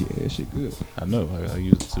 Yeah, that shit good. I know. I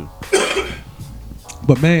use it too.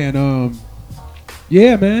 But man,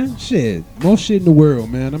 yeah, man, shit, most shit in the world,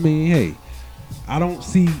 man. I mean, hey, I don't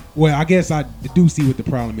see. Well, I guess I do see what the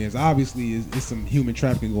problem is. Obviously, it's some human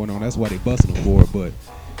trafficking going on. That's why they busting them for it. But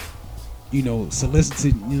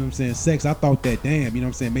solicited, you know what I'm saying, sex. I thought that, damn, you know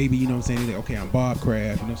what I'm saying. Maybe you know what I'm saying. Like, okay, I'm Bob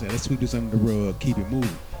Kraft. You know what I'm saying. Let's sweep this under the rug, keep it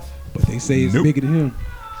moving. But they say it's Nope. bigger than him.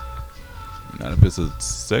 Not if it's a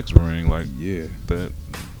sex ring like Yeah, that.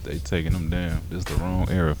 They taking them down. It's the wrong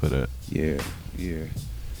era for that. yeah.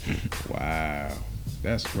 Wow,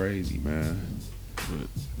 that's crazy, man. But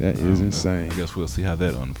That I don't is know. insane. I guess we'll see how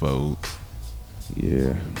that unfolds.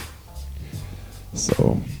 Yeah.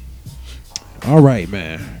 So, all right,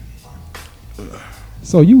 man.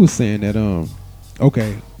 So you were saying that,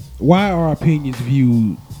 okay, why are opinions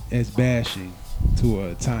viewed as bashing to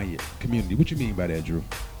a Tanya community? What you mean by that, Drew?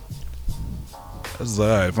 That's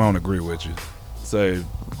alright if I don't agree with you. Say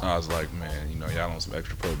I was like, man, y'all on some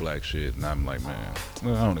extra pro black shit, and I'm like, man, I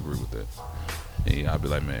don't agree with that. And I'll be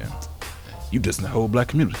like, man, you dissing the whole black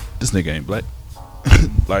community. This nigga ain't black.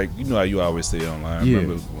 Like, you know how you always say online. Yeah.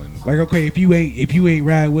 Remember when Like, okay, if you ain't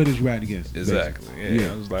riding with us, you riding against us. exactly.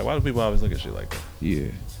 Yeah. I was like, why do people always look at shit like that? Yeah.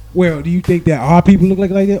 Well, do you think that our people look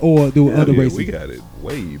like that, or do Hell other yeah, races? we got it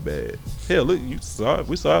way bad. Hell, look, you saw it.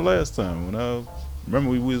 We saw it last time. When remember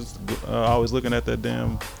we was always looking at that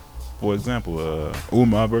damn. For example,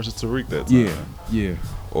 Umar versus Tariq that time. Yeah.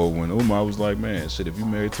 Or when Umar was like, man, shit, if you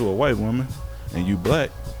married to a white woman and you black,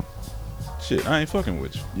 shit, I ain't fucking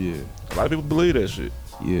with you. Yeah. A lot of people believe that shit.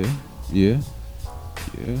 Yeah.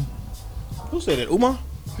 Who said that? Umar?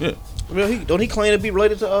 Yeah. Well, don't he claim to be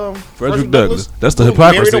related to Frederick Douglass. That's the who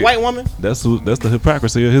hypocrisy. Married a white woman? That's the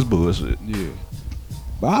hypocrisy of his bullshit. Yeah.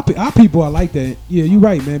 But our people are like that. Yeah, you're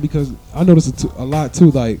right, man. Because I notice a lot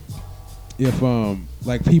too. Like if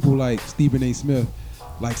like people like Stephen A. Smith,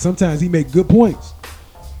 like sometimes he make good points,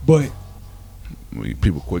 but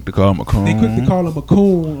People quick to call him a coon. they quick to call him a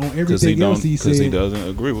coon on everything else he said. Because he doesn't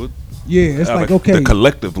agree with. Yeah, it's like okay. The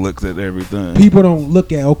collective looks at everything. People don't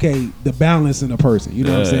look at the balance in a person. You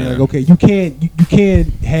know what I'm saying? Yeah. Like okay, you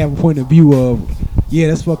can't have a point of view of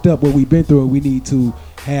that's fucked up what we've been through. We need to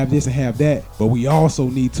have this and have that, but we also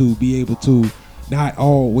need to be able to not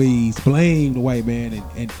always blame the white man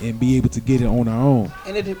and be able to get it on our own.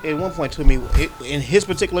 And at one point to me, in his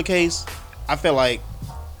particular case, I felt like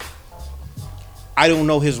I don't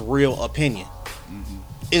know his real opinion.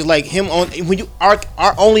 It's like him on when you our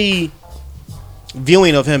only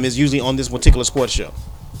viewing of him is usually on this particular sports show.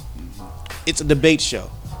 It's a debate show.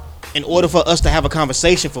 In order for us to have a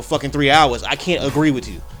conversation for fucking 3 hours, I can't agree with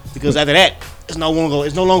you because after that, it's no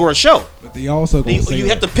longer a show. But they also gonna say you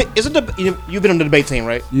have to pick. You've been on the debate team,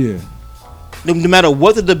 right? Yeah. No matter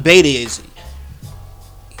what the debate is,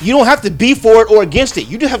 you don't have to be for it or against it.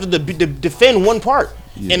 You just have to defend one part,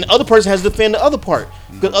 and the other person has to defend the other part.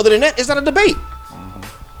 Because other than that, it's not a debate.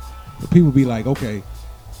 But people be like, okay,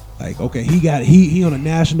 he on a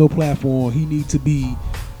national platform. He need to be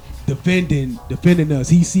defending us.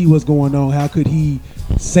 He see what's going on. How could he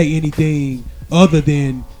say anything other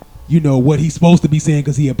than what he's supposed to be saying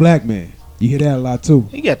because he a black man? You hear that a lot too.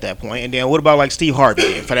 You get that point. And then what about like Steve Harvey,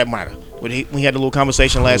 then, for that matter? When we had a little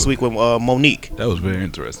conversation last week with Monique. That was very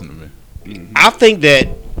interesting to me. Mm-hmm. I think that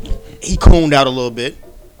he cooned out a little bit.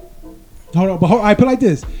 Hold on, but I put it like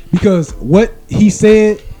this because what he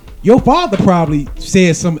said, your father probably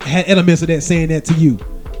said had elements of that saying that to you.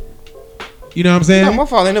 You know what I'm saying? No, my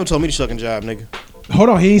father ain't never told me to shuck and jive, nigga. Hold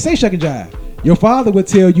on, he ain't say shuck and jive. Your father would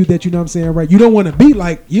tell you that, you know what I'm saying, right? You don't want to be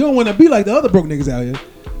like the other broke niggas out here.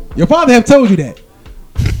 Your father have told you that.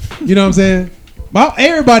 You know what I'm saying?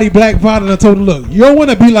 Everybody black father done told him, look, you don't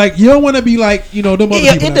want to be like them other people out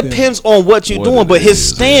it depends on what you're doing, but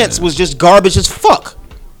his stance was just garbage as fuck.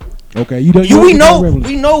 Okay, we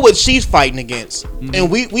know what she's fighting against,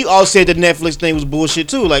 and we all said the Netflix thing was bullshit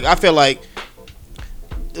too. Like I feel like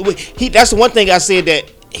that's the one thing I said that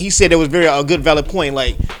he said that was a good valid point.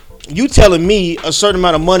 Like you telling me a certain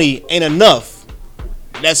amount of money ain't enough,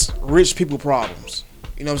 that's rich people problems.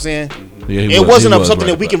 You know what I'm saying? Yeah, it wasn't something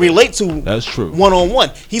that we can relate to. That's true.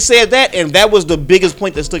 One-on-one. He said that, and that was the biggest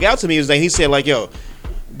point that stuck out to me. Is that he said like, "Yo,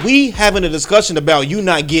 we having a discussion about you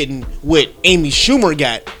not getting what Amy Schumer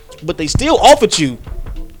got, but they still offered you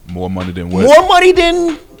more money than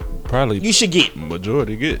probably you should get.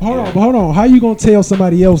 Majority get. Hold on. How you gonna tell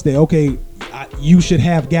somebody else that you should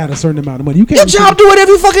have got a certain amount of money? You can't. Your job do it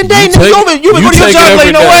every fucking day. You been going to your job, like,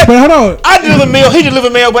 you know what? But hold on. I deliver mail. He deliver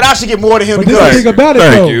mail, but I should get more than him. But the thing about it,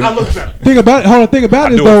 though. I look better. Think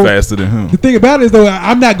about it, though. Faster than him. The thing about it is, though,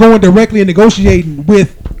 I'm not going directly and negotiating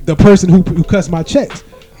with the person who cuts my checks.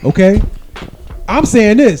 Okay, I'm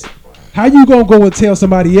saying this. How you gonna go and tell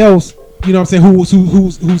somebody else? You know what I'm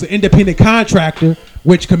saying? Who's an independent contractor,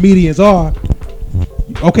 which comedians are.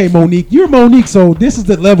 Okay, Monique, you're Monique, so this is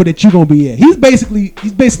the level that you're gonna be at. He's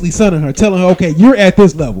basically sunning her, telling her, okay, you're at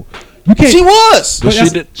this level. You can't. She was. But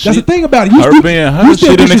that's the thing about it. You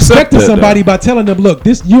still disrespecting somebody by telling them, look,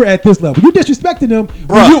 you're at this level. You disrespecting them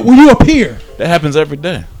when you appear. That happens every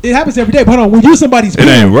day. It happens every day. But hold on, when you somebody's peer, it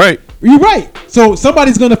ain't right. You're right. So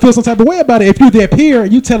somebody's gonna feel some type of way about it. If you're their peer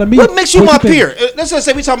and you telling me what makes you my peer? Let's just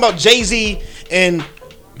say we talking about Jay-Z and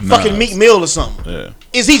fucking Meek Mill or something. Yeah.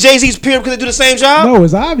 Is he Jay-Z's peer because they do the same job? No,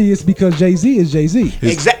 it's obvious because Jay-Z is Jay-Z.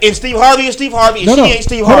 Exactly. And Steve Harvey is Steve Harvey. And she ain't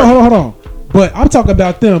Steve Harvey. Hold on. But I'm talking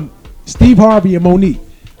about them, Steve Harvey and Monique.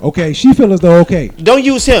 Okay, she feel as though okay. Don't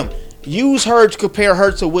use him. Use her to compare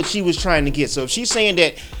her to what she was trying to get. So if she's saying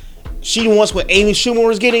that she wants what Amy Schumer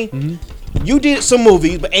was getting, you did some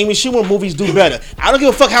movies, but Amy Schumer movies do better. I don't give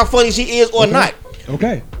a fuck how funny she is or not.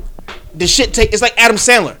 Okay. The shit it's like Adam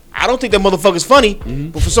Sandler. I don't think that motherfucker's funny,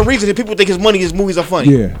 but for some reason, people think his movies are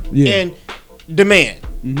funny. Yeah. And demand.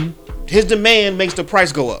 His demand makes the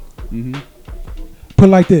price go up. Put it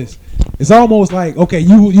like this. It's almost like, okay,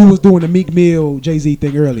 you was doing the Meek Mill Jay-Z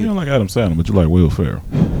thing earlier. You don't like Adam Sandler, but you like Will Ferrell.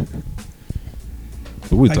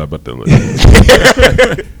 But we'll talk about that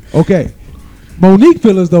later. Okay. Monique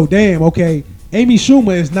feel as though, damn, okay, Amy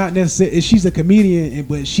Schumer is not necessarily, she's a comedian,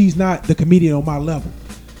 but she's not the comedian on my level.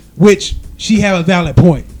 Which, she have a valid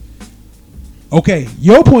point. Okay,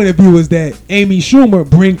 your point of view is that Amy Schumer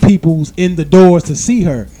bring people's in the doors to see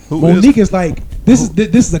her. Monique is like, this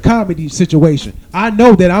is a comedy situation. I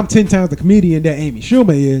know that I'm 10 times the comedian that Amy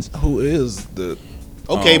Schumer is. Who is the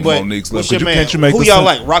Okay, but Monique's what's level? your man? Can't you make Who the y'all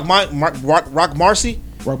same- like? Rock Marcy?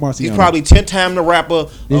 Rock Marcy. He's probably 10 times the rapper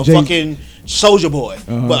of Jay- fucking Soulja Boy.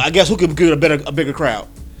 But I guess who could get a bigger crowd?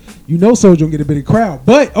 You know Soulja gonna get a bigger crowd.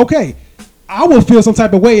 But, okay, I would feel some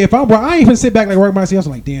type of way if I ain't even sit back like Rock Marcy. I was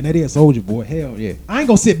like, damn, that is Soulja Boy. Hell yeah. I ain't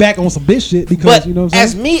gonna sit back on some bitch shit because, But you know what I'm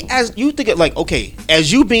saying? as you think it, like, okay,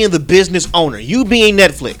 as you being the business owner, you being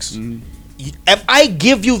Netflix, if I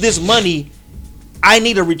give you this money, I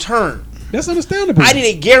need a return. That's understandable. I need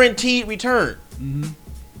a guaranteed return.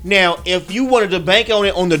 Now, if you wanted to bank on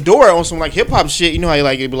it on the door on some like hip hop shit, you know how you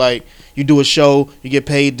like it be like you do a show, you get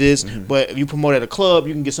paid this, but if you promote at a club,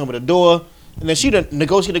 you can get some of the door. And then she done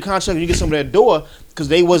negotiated a contract and you get some of that door because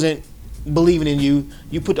they wasn't believing in you.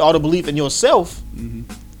 You put all the belief in yourself.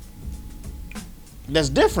 That's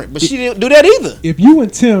different. But she didn't do that either. If you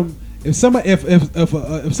and Tim, if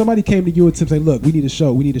somebody came to you and Tim say, look, we need a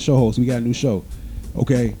show host, we got a new show,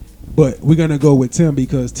 okay, but we're gonna go with Tim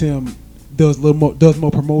because Tim does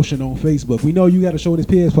more promotion on Facebook. We know you got a show on this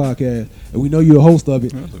PS podcast, and we know you're a host of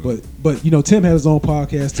it. But you know Tim has his own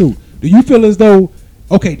podcast too. Do you feel as though,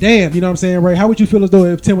 okay, damn, you know what I'm saying, right? How would you feel as though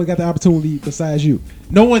if Tim would got the opportunity besides you,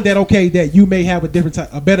 knowing that okay that you may have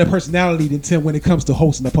a better personality than Tim when it comes to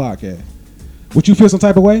hosting a podcast? Would you feel some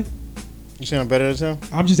type of way? You sound better than him?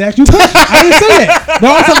 I'm just asking you a question. I didn't say that.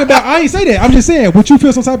 No, I'm talking about. I ain't say that. I'm just saying. Would you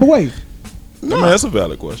feel some type of way? No, man, that's a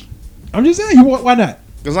valid question. I'm just saying. Why not?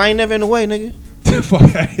 Because I ain't never in the way, nigga.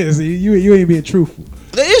 Fuck out here. See, you ain't being truthful.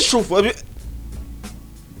 That is truthful. I mean,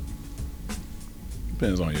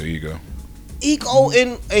 Depends on your ego. ego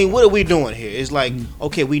and what are we doing here? It's like,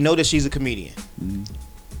 okay, we know that she's a comedian.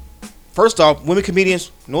 First off, women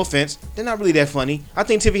comedians, no offense, they're not really that funny. I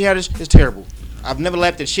think Tiffany Haddish is terrible. I've never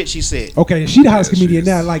laughed at shit she said. Okay, she the hottest comedian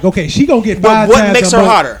now. Like, okay, she gonna get But 5 what times makes a her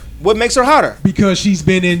month hotter? What makes her hotter? Because she's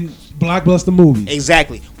been in blockbuster movies.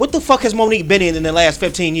 Exactly. What the fuck has Monique been in the last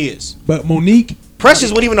 15 years? But Monique Precious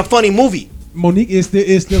wasn't even a funny movie. Monique is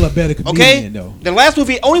still a better comedian, Okay? though. The last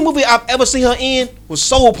movie, only movie I've ever seen her in was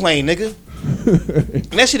Soul Plane, nigga. And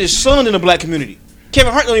that shit is shunned in the black community.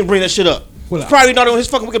 Kevin Hart don't even bring that shit up. Well, Probably not on his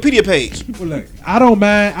fucking Wikipedia page. Well, look, I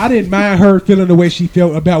didn't mind her feeling the way she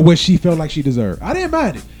felt about what she felt like she deserved. I didn't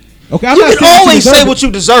mind it. Okay, I'm You not can saying she always say deserved what it.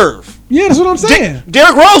 you deserve. Yeah, that's what I'm saying.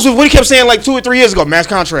 Derrick Rose was what he kept saying like 2 or 3 years ago. Max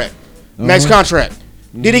contract. Max contract.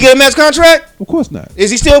 Did he get a max contract? Of course not.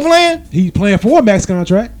 Is he still playing? He's playing for a max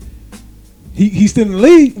contract. He's still in the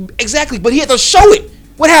league. Exactly, but he had to show it.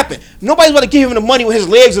 What happened? Nobody's about to give him the money when his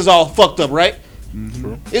legs is all fucked up, right?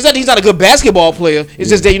 It's not that he's not a good basketball player. It's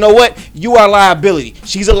just that, you know what? You are a liability.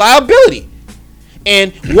 She's a liability.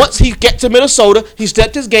 And once he gets to Minnesota, he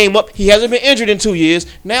stepped his game up. He hasn't been injured in 2 years.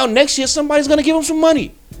 Now next year, somebody's going to give him some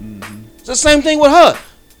money. It's the same thing with her.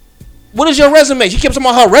 What is your resume? She kept talking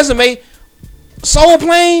about her resume. Soul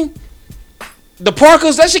Plane, the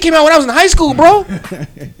Parkers, that shit came out when I was in high school, bro.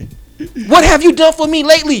 What have you done for me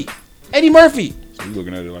lately? Eddie Murphy. So you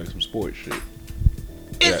looking at it like some sports shit.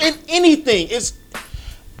 In anything. It's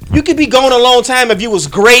you could be gone a long time if you was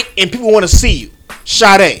great and people want to see you.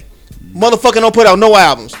 Sade. Motherfucker don't put out no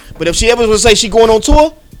albums. But if she ever was to say she going on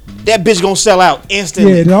tour, that bitch gonna sell out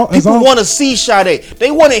instantly. Yeah, people want to see Sade. They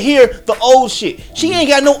want to hear the old shit. She ain't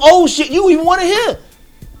got no old shit you even want to hear.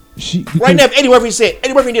 Right now, if Eddie Murphy said,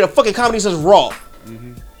 Eddie Murphy did a fucking comedy since Raw.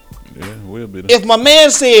 Yeah, we'll be there. If my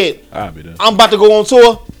man said, I'll be there. I'm about to go on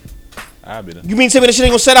tour, I'll be there. you mean tell me that shit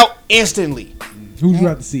ain't gonna sell out instantly? Who'd you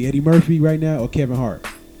rather see, Eddie Murphy right now or Kevin Hart?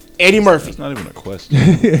 Eddie Murphy. That's not even a question.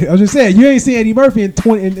 I was just saying, you ain't seen Eddie Murphy in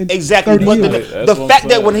 20 in Exactly. 30 But years. the fact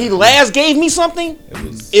that when he last gave me something,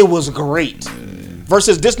 it was great.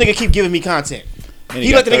 Versus this nigga keep giving me content.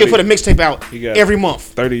 He let the nigga put a mixtape out every month.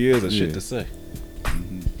 30 years of shit to say.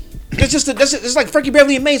 It's just it's like Frankie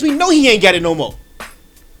Beverly and Maze. We know he ain't got it no more.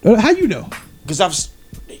 How you know? Because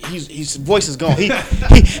his voice is gone. He do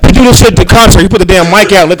this shit at the concert. He put the damn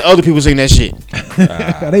mic out and let the other people sing that shit.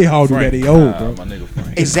 They all do that. They old, bro. My nigga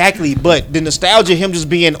Frank. Exactly. But the nostalgia of him just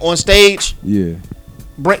being on stage, Yeah.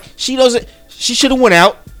 she doesn't. She should have went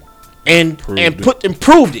out and Proved it.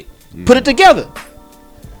 proved it. Put it together.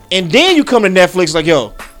 And then you come to Netflix like,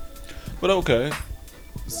 yo. But okay,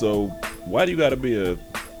 so why do you got to be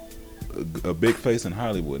a big face in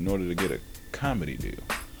Hollywood in order to get a comedy deal?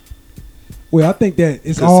 Well, I think that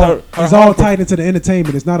it's 'Cause all all tied into the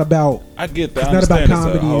entertainment. It's not about. I get that. It's I not about understand it's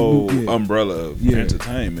a comedy whole and- yeah. umbrella of Yeah.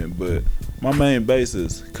 entertainment, but my main base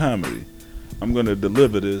is comedy. I'm gonna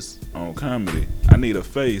deliver this on comedy. I need a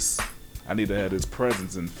face. I need to have this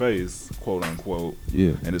presence and face, quote unquote,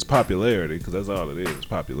 Yeah. and it's popularity, because that's all it is,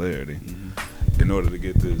 popularity, in order to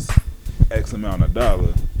get this X amount of dollar.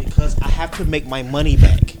 Because I have to make my money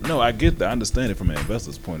back. No, I get that. I understand it from an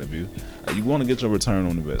investor's point of view. You want to get your return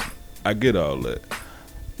on investment. I get all that.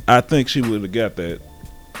 I think she would have got that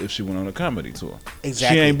if she went on a comedy tour.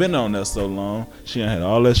 Exactly. She ain't been on that so long. She ain't had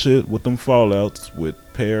all that shit with them fallouts with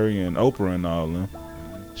Perry and Oprah and all them.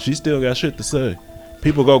 She still got shit to say.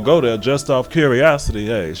 People go there just off curiosity.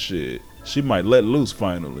 Hey, shit. She might let loose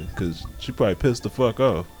finally, because she probably pissed the fuck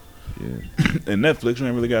off. Yeah. And Netflix, you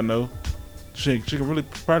ain't really got no. She can really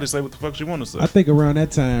probably say what the fuck she want to say. I think around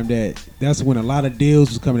that time that's when a lot of deals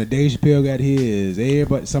was coming. Dave Chappelle got his.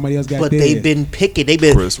 Everybody, somebody else got But theirs. they've been picking. They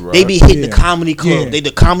been Chris Rock. they be hitting Yeah. the comedy club. Yeah. They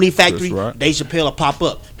the comedy factory. Chris Rock. Dave Chappelle will pop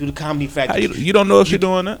up. Do the comedy How factory. you don't know if she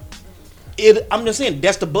doing that? I'm just saying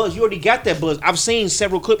that's the buzz. You already got that buzz. I've seen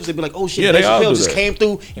several clips that be like, oh shit, Yeah, Dave they all Chappelle do just that. came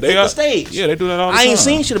through and They hit all- the stage. yeah, they do that all the I ain't time.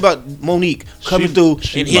 seen shit about Monique coming She- through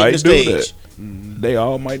she and hitting might the do stage. that. They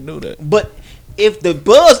all might do that. But if the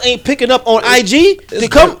buzz ain't picking up on IG, It's you it's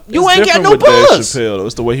ain't got different no with Dave buzz. Chappelle, though.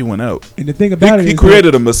 It's the way he went out. And the thing about it He is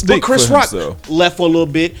created a But mystique Chris for Rock himself. left for a little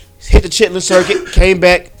bit, hit the Chitlin circuit, came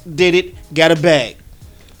back, did it, got a bag.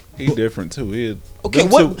 He different too. Okay,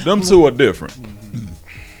 them two are different.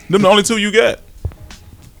 Them the only two you got.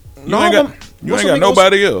 You ain't got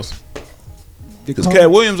nobody else. Because Cat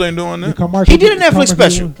Williams ain't doing that. He did a Netflix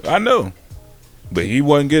special. I know. But he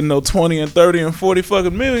wasn't getting no 20 and 30 and 40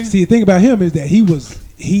 fucking million. See, the thing about him is that he recorded.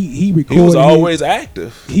 He was always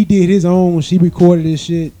active. He did his own. She recorded his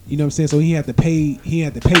shit. You know what I'm saying? So he had to pay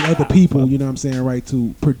other people. You know what I'm saying? Right,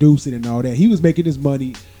 to produce it and all that. He was making his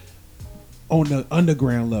money on the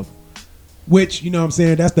underground level. Which, you know what I'm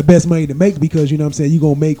saying, that's the best money to make, because, you know what I'm saying, you're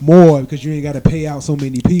going to make more because you ain't got to pay out so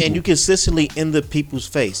many people. And you consistently in the people's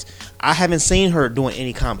face. I haven't seen her doing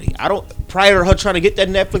any comedy. Prior to her trying to get that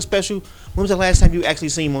Netflix special, when was the last time you actually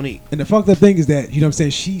seen Monique? And the fucked up thing is that, you know what I'm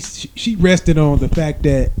saying, she rested on the fact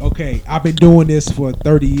that, okay, I've been doing this for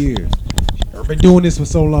 30 years. I've been doing this for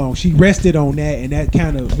so long. She rested on that, and that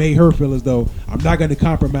kind of made her feel as though I'm not going to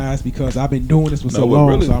compromise because I've been doing this for so what long,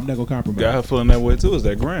 really so I'm not going to compromise. Got her feeling that way too is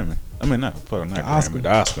that Grammy. I mean, not Grammy, Oscar.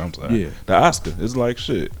 the Oscar, I'm sorry. Yeah. The Oscar is like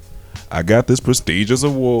shit. I got this prestigious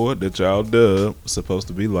award that y'all dub supposed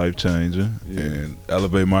to be life changing and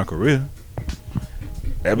elevate my career.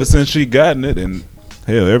 Ever since she gotten it, and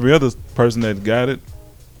hell, every other person that got it,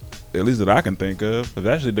 at least that I can think of, have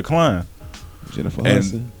actually declined. Jennifer And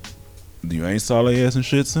Hudson. you ain't saw her ass and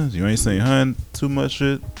shit since. You ain't seen her in too much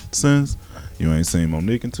shit since. You ain't seen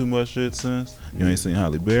Monique in too much shit since. You ain't seen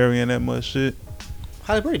Halle Berry in that much shit.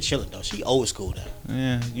 Halle Berry chilling though. She old school now.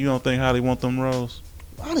 Yeah, you don't think Halle want them roles?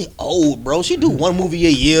 Halle old, bro. She do one movie a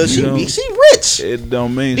year. She know, rich. It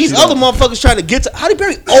don't mean These she other don't- motherfuckers trying to get to Halle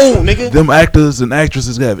Berry old, nigga. Them actors and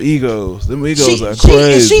actresses have egos. Them egos are She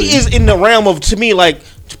crazy. is in the realm of, to me, like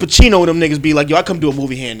Pacino. Them niggas be like, yo, I come do a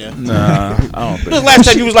movie here and there. Nah, I don't When think. the last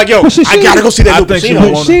time you was like, yo, But she- I gotta go see that I new think she Pacino.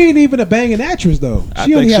 don't But she ain't even a banging actress, though. I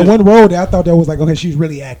She only think had she- one role that I thought that was like, okay, she's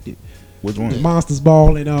really active. Which one? Monsters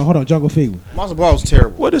Ball and, hold on, Jungle Fever. Monster Ball was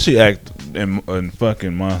terrible. What did she act in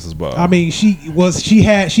fucking Monsters Ball? I mean, she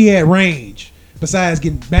had range besides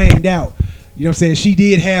getting banged out. You know what I'm saying? She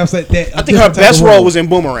did have that. I think her best role was in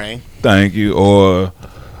Boomerang. Thank you. Or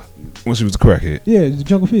when she was a crackhead. Yeah,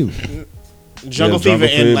 Jungle Fever. Jungle Yeah, Fever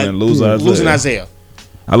and like Losing Isaiah.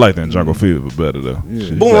 I like that in Jungle Fever better though.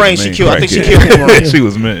 She Boomerang, was she like killed. I main think she crackhead. killed Boomerang. She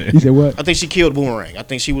was mad. You said what? I think she killed Boomerang. I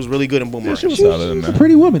think she was really good in Boomerang. she was She solid in was a that.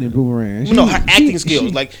 pretty woman in Boomerang. No, her acting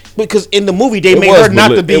skills, like, because in the movie they It made was her not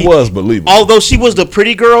to be. It was believable. Although she was the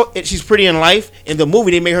pretty girl, and she's pretty in life. In the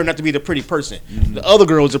movie, they made her not to be the pretty person. The other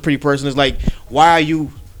girl is a pretty person. It's like, why are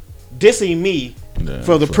you dissing me Yeah,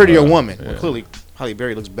 for the for prettier her, woman? yeah. Well, clearly, Halle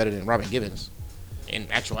Berry looks better than Robin Givens. In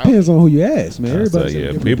actuality, Depends on who you ask, man. I Everybody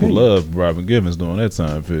say, yeah, people love Robin Givens during that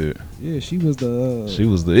time period. Yeah, she was the. She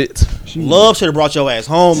was the it. Love should have brought your ass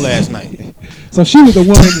home last night. So she was the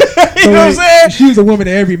woman. You know what I'm saying? She was the woman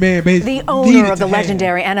that every man basically. The owner needed of the to have.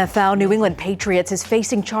 legendary NFL New England Patriots is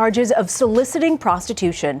facing charges of soliciting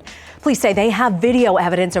prostitution. Police say they have video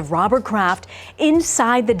evidence of Robert Kraft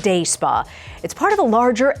inside the day spa. It's part of a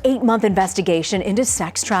larger 8-month investigation into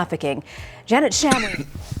sex trafficking. Janet Shamley.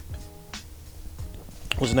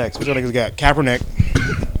 What's next? What y'all niggas got? Kaepernick.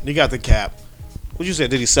 He got the cap. What you said?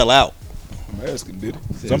 Did he sell out? I'm asking, did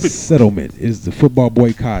he? Some people settlement is the football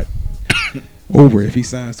boycott over if he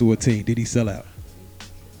signs to a team. Did he sell out?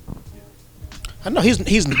 I know he's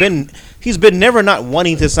been never not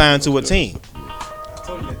wanting to sign to a team.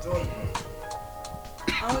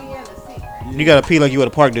 You gotta pee like you at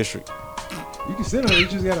a park district. You can sit on it, you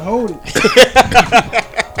just gotta hold it.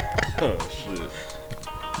 Oh shit.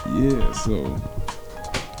 Yeah, so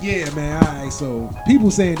yeah, man. All right, so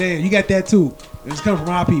people saying, "Damn, you got that too." It's coming from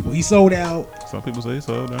our people. He sold out. Some people say he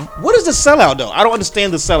sold out. What is the sellout though? I don't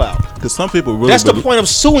understand the sellout. Because some people really. That's the point of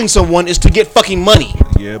suing someone is to get fucking money.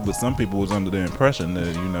 Yeah, but some people was under the impression that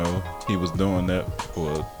he was doing that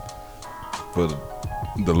for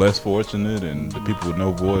the less fortunate and the people with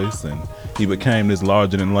no voice, and he became this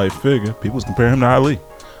larger than life figure. People was comparing him to Ali.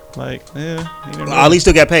 Like, yeah, Ali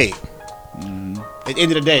still got paid. At the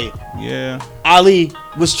end of the day, yeah, Ali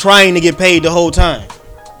was trying to get paid the whole time.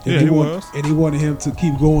 Yeah, he was. And he wanted him to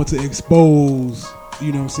keep going to expose,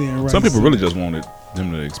 you know what I'm saying? Right. Some people really just wanted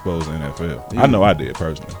him to expose the NFL. Yeah. I know I did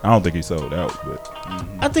personally. I don't think he sold out, but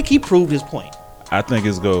I think he proved his point. I think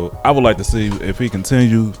it's go. I would like to see if he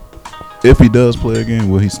continue. If he does play again,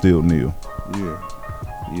 will he still kneel? Yeah.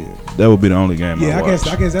 That would be the only game. Yeah, I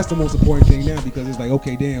guess that's the most important thing now because it's like,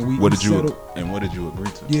 okay, damn, what did you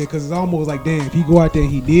agree to? Yeah, because it's almost like, damn, if he go out there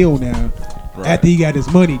and he kneel now, right. after he got his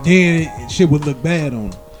money, then shit would look bad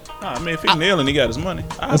on him. Nah, I mean, if he kneel and he got his money,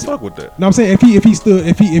 I'd fuck with that. No, I'm saying if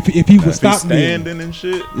he would stop standing kneeling and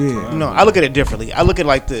shit. Yeah. No, I look at it differently. I look at it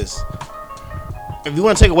like this: if you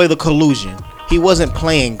want to take away the collusion, he wasn't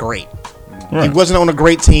playing great. Right. He wasn't on a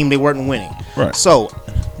great team. They weren't winning. Right. So,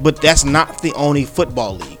 but that's not the only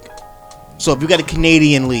football league. So if you got a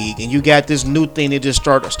Canadian league and you got this new thing that just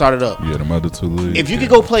started up. Yeah, the other two leagues. If you could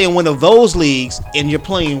go play in one of those leagues and you're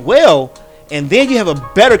playing well, and then you have a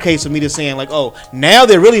better case of me to saying like, oh, now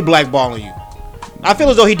they're really blackballing you. I feel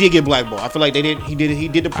as though he did get blackballed. I feel like he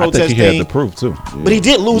did the protest I think he thing. had the proof too. But he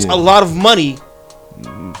did lose a lot of money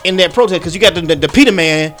in that protest because you got the Peter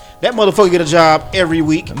man. That motherfucker get a job every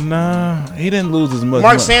week. Nah, he didn't lose as much.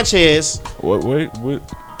 Mark Sanchez. Wait,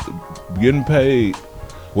 getting paid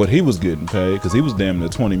what he was getting paid because he was damn near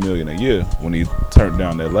 $20 million a year when he turned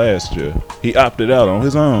down that last year. He opted out on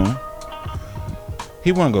his own.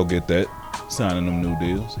 He wasn't gonna get that signing them new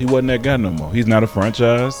deals. He wasn't that guy no more. He's not a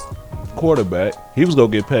franchise quarterback. He was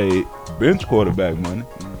gonna get paid bench quarterback money.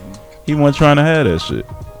 He wasn't trying to have that shit.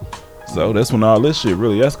 So that's when all this shit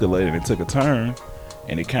really escalated and took a turn,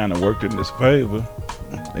 and it kind of worked in his favor,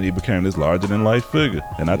 and he became this larger than life figure.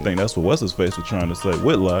 And I think that's what what's-his-face was trying to say,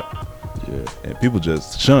 Whitlock. Yeah. And people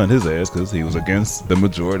just shunned his ass because he was against the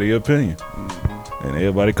majority opinion. And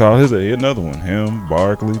everybody called his ass another one. Him,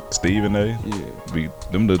 Barkley, Stephen A. Yeah. Be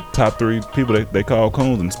them the top three people they call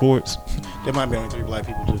coons in sports. There might be only 3 black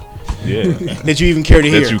people too. Yeah. That you even care to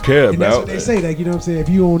hear. That you care and about. That's what they say. Like, you know what I'm saying? If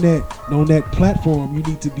you on that platform, you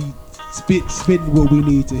need to be spitting what we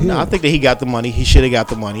need to hear. No, I think that he got the money. He should have got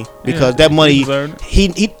the money because that money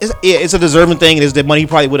it's a deserving thing. It's the money he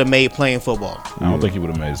probably would have made playing football. I don't think he would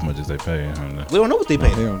have made as much as they paid him. We don't know what they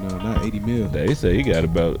paid. Hell no, not 80 mil. They say he got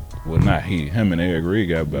about him and Eric Reed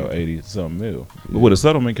got about 80 something mil. But with a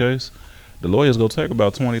settlement case, the lawyers gonna take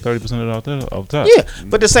about 20-30% of it off top. Yeah,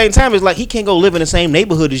 but at the same time, it's like he can't go live in the same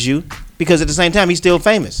neighborhood as you because at the same time he's still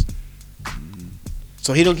famous.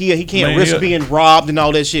 So he can't risk being robbed and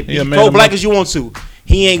all that shit. Be pro-black as you want to.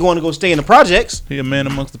 He ain't going to go stay in the projects. He a man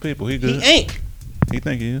amongst the people. He good. He ain't. He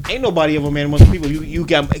think he is. Ain't nobody ever a man amongst the people. You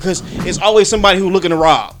got because it's always somebody who looking to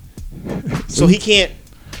rob. So he can't.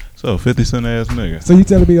 So 50 cent ass nigga. So you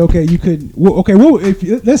telling me you couldn't? What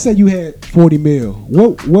if let's say you had 40 mil?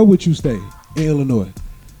 What would you stay in Illinois?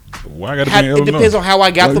 Why I gotta be in Illinois? It depends on how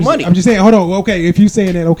I got the money. I'm just saying. Hold on. Okay, if you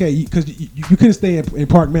saying that, because you couldn't stay in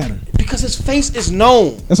Park Manor because his face is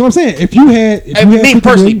known. That's what I'm saying. If you had me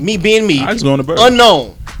personally, me being me, I just go in the Burbs.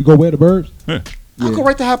 Unknown. You go where the Burbs? Yeah. I'll go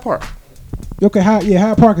right to Hyde Park. Okay,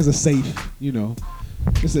 Hyde Park is a safe.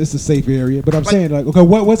 It's a safe area. But I'm saying okay,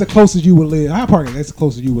 what's the closest you would live? Hyde Park. That's the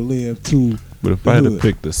closest you would live to. But if I had to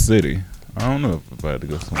pick the city, I don't know if I had to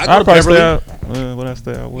go somewhere. I'd probably stay out. Would I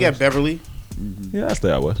stay out west? Yeah, Beverly. Mm-hmm. Yeah, I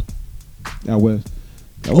stay out west. Out west.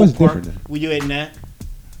 Out west is different. Where you at now?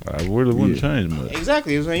 I really wouldn't change much.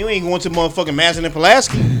 Exactly. You ain't going to motherfucking Madison and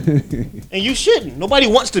Pulaski. And you shouldn't. Nobody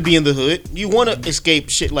wants to be in the hood. You want to escape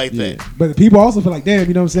shit like that. But people also feel like, damn,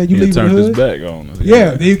 you know what I'm saying? You leave the hood. His back on us.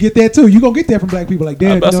 Yeah, they get that too. You gonna get that from black people like,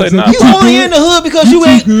 damn, you know what I'm saying? You only in the hood because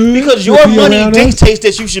because your money dictates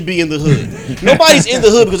that you should be in the hood. Nobody's in the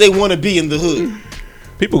hood because they want to be in the hood.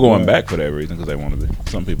 People going back for that reason because they want to be.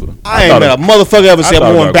 Some people do. I ain't met a motherfucker ever say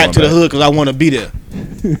I'm going back to the hood because I want to be there.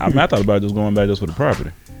 I mean, I thought about just going back just for the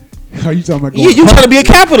property. Are you talking about? Yeah, you trying to be a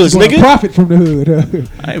capitalist, nigga? Profit from the hood.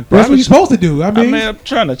 I ain't That's what you're supposed to do. I mean, I'm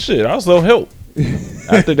trying to shit. Also help.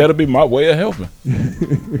 I think that'll be my way of helping.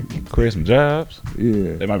 Create some jobs.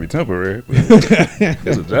 Yeah, they might be temporary. But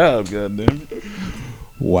it's a job, goddamn it.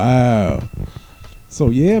 Wow. So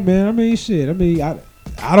yeah, man. I mean, shit. I mean,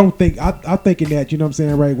 I don't think I'm thinking that. You know what I'm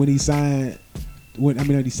saying? Right when he signed. When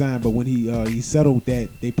he settled that,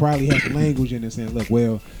 they probably had the language in it saying, "Look,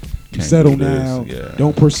 well, you settle now. Yeah.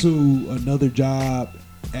 Don't pursue another job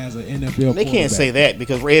as an NFL." They can't say that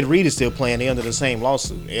because Ed Reed is still playing. They're under the same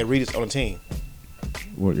lawsuit. Ed Reed is on the team.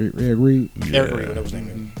 What, Ed Reed? Yeah. Ed Reed, whatever his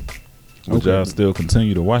name is. Would y'all still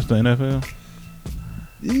continue to watch the NFL?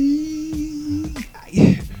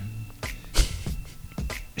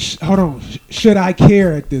 Hold on. Should I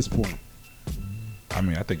care at this point? I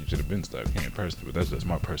mean, I think you should have been stopped caring personally, but that's just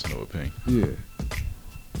my personal opinion. Yeah.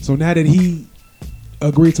 So now that he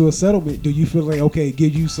agreed to a settlement, do you feel like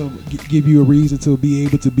give you a reason to be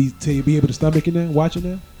able to stomach it now, watching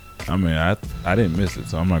that? I mean, I didn't miss it,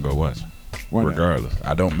 so I'm not gonna watch. Why regardless, not?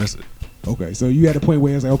 I don't miss it. Okay, so you had a point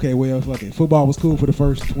where it's like, okay, well, fucking football was cool for the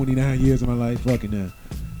first 29 years of my life, fucking now.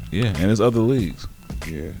 Yeah, and there's other leagues.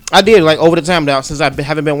 Yeah, I did like over the time now since I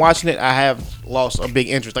haven't been watching it. I have lost a big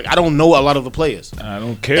interest. Like I don't know a lot of the players. I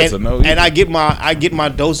don't care to know. And I get my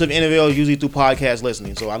dose of NFL usually through podcast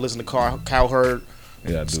listening. So I listen to Kyle Hurd.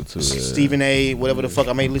 Yeah, I do too. Stephen A. Whatever the fuck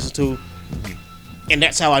I may listen to, and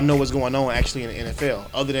that's how I know what's going on actually in the NFL.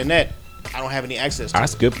 Other than that, I don't have any access to I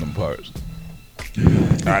skip them parts.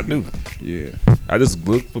 I do. Yeah. I just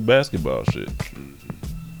look for basketball shit.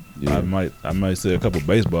 Yeah. I might say a couple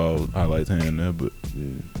baseball highlights here and there, but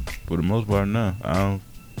for the most part, no.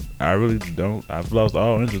 I really don't. I've lost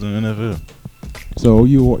all interest in the NFL. So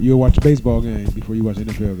you'll watch a baseball game before you watch an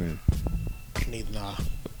NFL game? Neither, nah.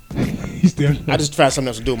 I just tried something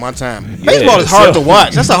else to do with my time. Baseball is hard to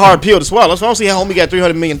watch. That's a hard pill to swallow. That's why I don't see how homie got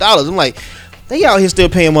 $300 million. I'm like, they out here still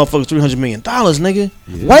paying motherfuckers $300 million, nigga.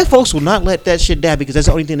 Yeah. White folks will not let that shit die because that's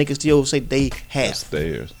the only thing they can still say they have. That's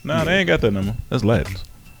theirs. Nah, they ain't got that no more. That's Latins.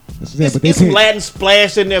 It's some Latin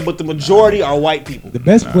splash in there, but the majority are white people. The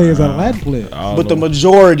best players are Latin players, but the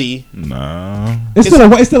majority, it's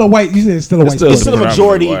still a white. You said it's still a white. It's still a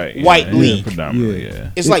majority white league. Predominantly,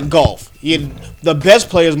 yeah. It's like golf. The best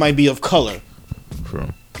players might be of color,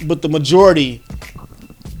 but the majority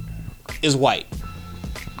is white.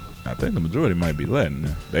 I think the majority might be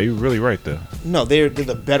Latin. They really right there. No, they're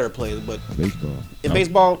the better players, but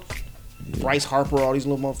baseball. Bryce Harper, all these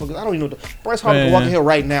little motherfuckers. I don't even know. Bryce Harper can walk in here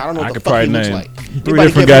right now. I don't know what the fuck he looks like. 3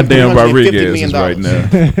 different goddamn Rodriguez right now.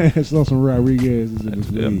 It's not some Rodriguez in this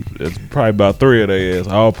league. It's probably about 3 of their ass.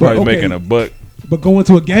 All probably making a buck. But going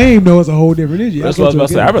to a game though is a whole different issue. That's what I was about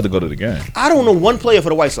to say. I'd rather go to the game. I don't know one player for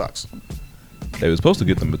the White Sox. They were supposed to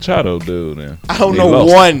get the Machado dude. And I don't know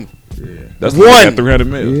one. Yeah. That's one. Got $300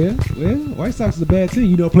 million. Yeah, well, White Sox is a bad team.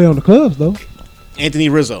 You don't play on the Cubs though. Anthony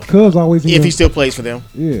Rizzo. Cubs always. If he still plays for them.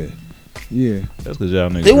 Yeah. Yeah, that's because y'all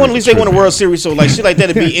niggas. They won at least they won a World Series, so like shit like that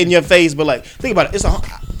to be in your face. But like, think about it. It's a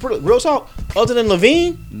real talk. Other than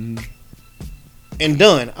Levine and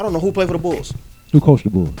Dunn, I don't know who played for the Bulls. Who coached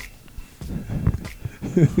the Bulls?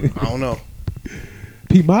 I don't know.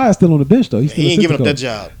 Pete Myers still on the bench though. He ain't giving up that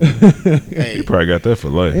job. Hey. He probably got that for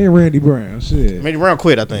life. And Randy Brown, shit. Randy Brown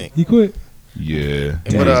quit, I think. He quit. Yeah,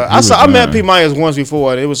 but I met Pete Myers once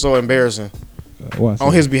before, and it was so embarrassing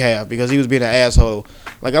on his behalf because he was being an asshole.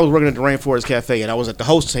 Like I was working at the Rainforest Cafe and I was at the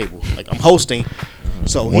host table. Like I'm hosting.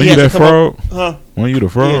 So when you that frog? When you the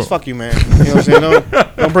frog? Yes, fuck you, man. You know what I'm saying?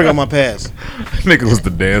 Don't bring up my past. Nigga was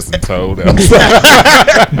the dancing toad outside.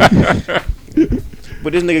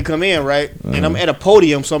 But this nigga come in, right? And I'm at a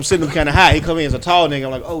podium, so I'm sitting kind of high. He come in as a tall nigga.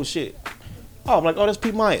 I'm like, oh shit. Oh, I'm like, oh, that's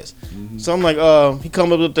Pete Myers. So I'm like, he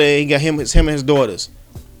come up with the he got him and his daughters.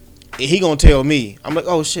 And he gonna tell me. I'm like,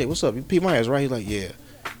 oh shit, what's up? You Pete Myers, right? He's like, yeah.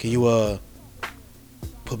 Can you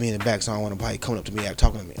put me in the back so I don't want nobody coming up to me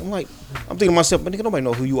talking to me. I'm thinking to myself, but nigga, nobody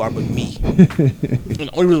know who you are but me. And the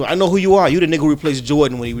only reason I know who you are, you the nigga who replaced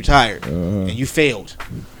Jordan when he retired, and you failed.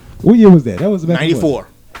 What year was that? That was back 94.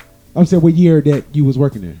 I'm saying what year that you was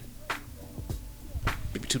working there?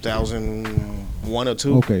 Maybe 2001 or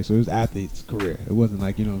 2. Okay, so it was after his career. It wasn't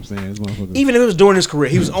like, you know what I'm saying? Even if it was during his career,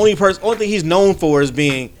 he was the only thing he's known for is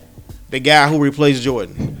being the guy who replaced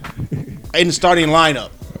Jordan in the starting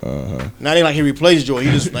lineup. Not even like he replaced Jordan.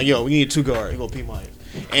 He just like, yo, we need 2 guards. He go Pete Myers.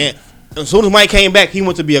 And as soon as Mike came back, he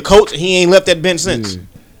went to be a coach, and he ain't left that bench since.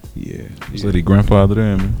 Yeah. So he grandfathered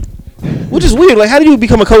in, man. Which is weird. Like, how do you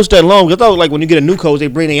become a coach that long? I thought like when you get a new coach, they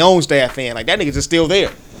bring their own staff in. Like that nigga's just still there.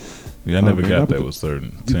 Yeah, I never got that with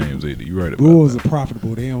certain teams either. You right about Bulls that. are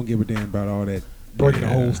profitable. They don't give a damn about all that breaking the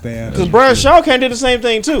whole staff. Because Brian Shaw can't do the same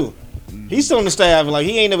thing too. He's still on the staff. Like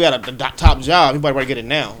he ain't never got a top job. He might get it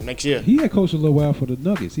now next year. He had coached a little while for the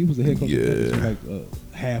Nuggets. He was the head coach of the Nuggets for like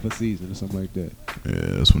half a season or something like that.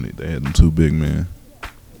 Yeah, that's when they had them two big men.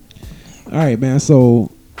 All right, man. So,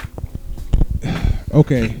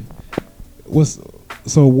 okay,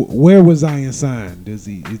 where was Zion signed? Does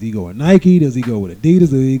he go with Nike? Does he go with Adidas?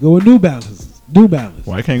 Does he go with New Balance?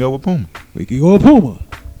 Why he can't go with Puma? We can go with Puma.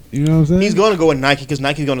 You know what I'm saying? He's going to go with Nike because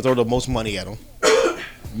Nike's going to throw the most money at him.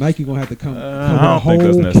 Nike gonna have to come. I don't think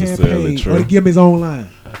that's necessarily true. Or to give him his own line.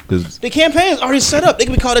 The campaign's already set up. They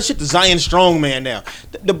can call that shit the Zion Strongman now.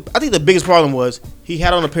 I think the biggest problem was he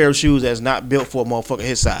had on a pair of shoes that's not built for a motherfucker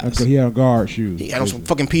his size. So he had on guard shoes. He had on some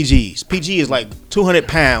fucking PGs. PG is like 200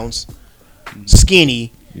 pounds,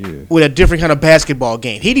 skinny, with a different kind of basketball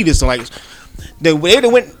game. He needed some like. When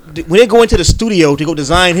they go into the studio to go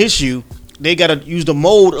design his shoe, they gotta use the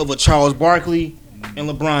mold of a Charles Barkley and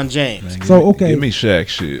LeBron James. Man, so okay, give me Shaq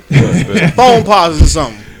shit. Phone pauses or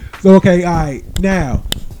something. So okay, all right. Now,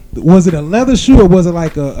 was it a leather shoe or was it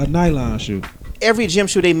like a nylon shoe? Every gym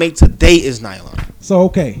shoe they make today is nylon. So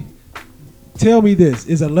okay, tell me this: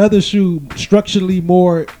 is a leather shoe structurally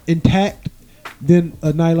more intact than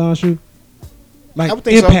a nylon shoe? Like I would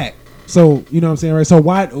think impact. So you know what I'm saying, right? So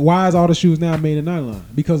why is all the shoes now made in nylon?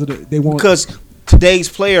 Because of because today's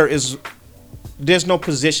player there's no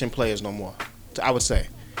position players no more. I would say.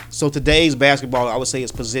 So today's basketball, I would say,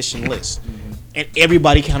 is positionless, and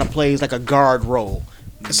everybody kind of plays like a guard role.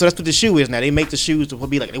 So that's what the shoe is now. They make the shoes to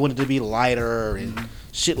be like they want it to be lighter and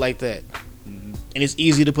shit like that. And it's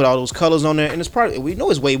easy to put all those colors on there, and we know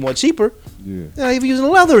it's way more cheaper. Yeah, they're not even using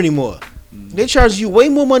leather anymore. They charge you way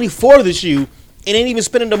more money for the shoe, and ain't even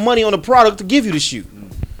spending the money on the product to give you the shoe.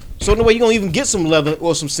 So the way you're gonna even get some leather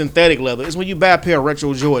or some synthetic leather is when you buy a pair of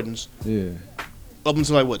retro Jordans. Yeah. Up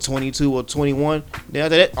until like what 22 or 21. Now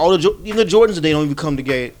that all even the Jordans that they don't even come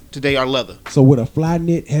today are leather. So would a flat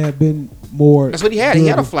knit have been more? That's what he had. He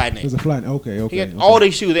had a flat knit. It was a flat knit. Okay. He had all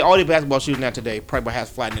their shoes. All their basketball shoes now today probably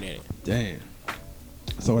has flat knit in it. Damn.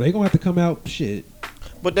 So they gonna have to come out shit.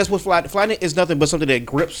 But that's what flat knit is. Nothing but something that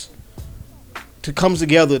grips. Comes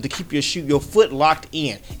together to keep your foot locked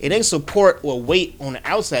in. It ain't support or weight on the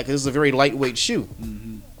outside because it's a very lightweight shoe.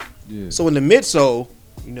 Yeah. So in the midsole.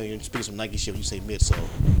 You know, you're speaking some Nike shit when you say midsole.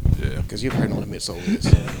 Yeah. Because you've heard what a midsole is.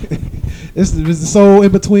 It's the sole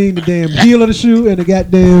in between the damn heel of the shoe and the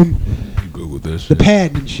goddamn. You Googled that shit. The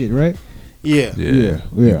pad and shit, right? Yeah. You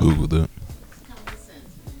Googled that.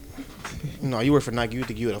 No, you work for Nike. You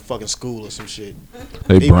think you at a fucking school or some shit.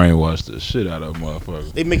 They brainwashed the shit out of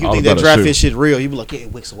motherfuckers. They make you think that dry fit shit real. You be like, yeah,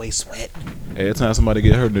 it wicks away sweat. Every time somebody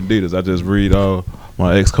get hurt in Adidas, I just read all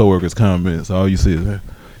my ex-coworkers' comments. All you see is that.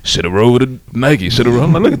 Should have rolled with a Nike. Should have rolled.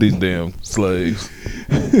 I'm like, look at these damn slaves.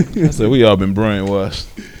 I said, we all been brainwashed.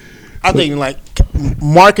 I think, like,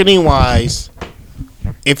 marketing wise,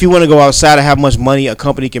 if you want to go outside of how much money a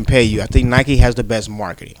company can pay you, I think Nike has the best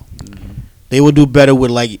marketing. They would do better with,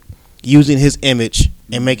 like, using his image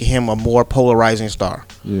and making him a more polarizing star.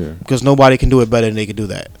 Yeah. Because nobody can do it better than they can do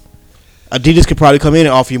that. Adidas could probably come in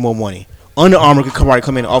and offer you more money. Under Armour could probably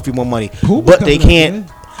come in and offer you more money. But they can't.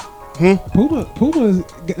 Puma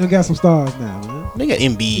got some stars now, man. They got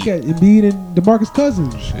Embiid. They got Embiid and DeMarcus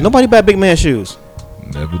Cousins. Nobody buy big man shoes.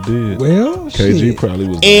 Never did. Well, KG shit. probably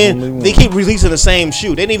was the only one. They keep releasing the same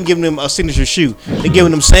shoe. They didn't even give them a signature shoe. They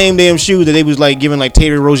giving them same damn shoe that they was like giving like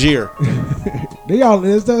Terry Rozier.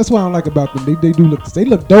 That's what I don't like about them. They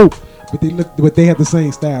look dope, but they have the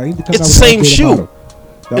same style. It's the same shoe.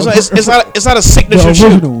 It's not a signature shoe. The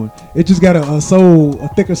original one. It just got a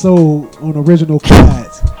thicker sole on original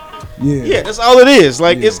pads. Yeah, that's all it is.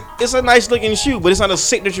 Like it's a nice looking shoe, but it's not a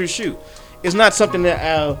signature shoe. It's not something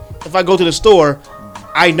that if I go to the store,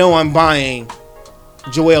 I know I'm buying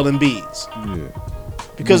Joel Embiid's. Yeah.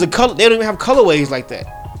 Because the color, they don't even have colorways like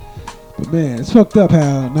that. But man, it's fucked up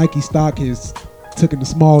how Nike stock has taken a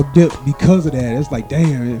small dip because of that. It's like,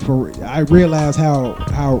 damn. I realize how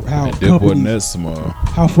dip wasn't that small.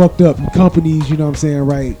 How fucked up companies, you know what I'm saying,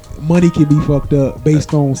 right? Money can be fucked up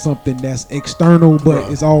based on something that's external,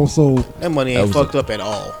 but it's also that money ain't fucked up at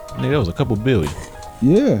all. Nigga, that was a couple billion.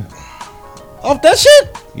 Yeah. Off that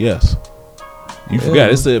shit? Yes. You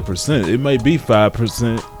forgot it said percent. It may be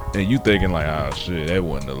 5%, and you thinking like, oh shit, that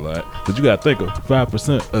wasn't a lot. But you gotta think of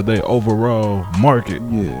 5% of their overall market.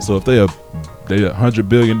 Yeah. So if they a $100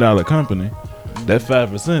 billion company, that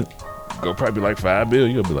 5% go probably like $5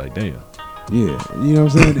 billion. You'll be like, damn. Yeah, you know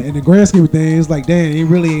what I'm saying? In the grand scheme of things, like, damn, it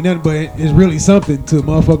really ain't nothing, but it's really something to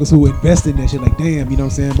motherfuckers who invest in that shit. Like, damn, you know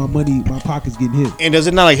what I'm saying? My money, my pocket's getting hit. And does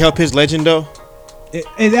it not like help his legend though?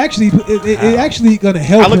 it actually gonna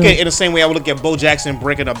help. I look him. at it in the same way I would look at Bo Jackson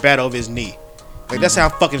breaking a bat over his knee. Like that's how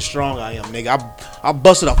fucking strong I am, nigga. I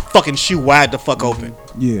busted a fucking shoe wide the fuck open.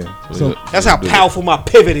 Yeah. So That's how powerful my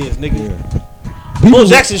pivot is, nigga. yeah. Bo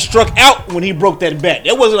Jackson struck out when he broke that bat.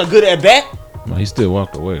 That wasn't a good at bat. Well, he still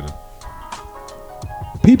walked away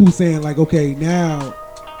though. People saying like, okay, now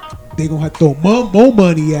they gonna have to throw more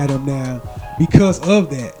money at him now because of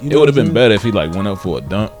that. You know It would have what I'm been better if he like went up for a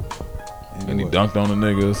dunk and he what? dunked on the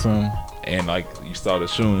nigga or something. And like you saw the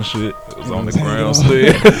shoe and shit, it was on the hanging ground off.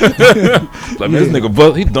 still. Like man, this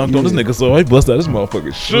nigga he dunked on this nigga, so he busted out this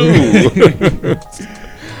motherfucking shoe.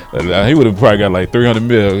 He would have probably got like 300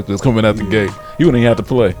 mil just coming out the gate. He wouldn't even have to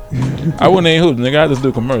play. I wouldn't even hoop, nigga. I just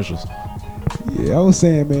do commercials. Yeah, I was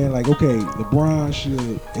saying, man, like, okay, LeBron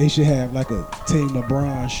should have like a Team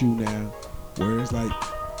LeBron shoe now, where it's like,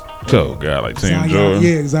 Oh god, like Team Zion, Jordan.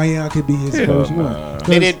 yeah, Zion could be his Hell first nah. one.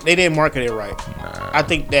 They didn't market it right. I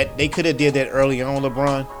think that they could have did that early on,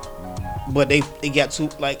 LeBron, but they got too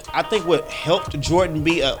like. I think what helped Jordan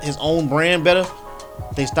be his own brand better,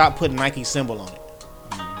 they stopped putting Nike symbol on it.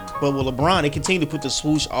 But with LeBron, they continue to put the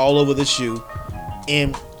swoosh all over the shoe.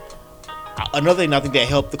 And another thing I think that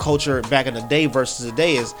helped the culture back in the day versus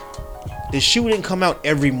today is the shoe didn't come out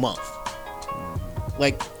every month.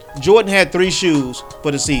 Like Jordan had 3 shoes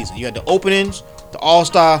for the season. You had the openings, the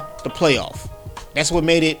All-Star, the playoff. That's what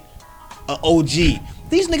made it an OG.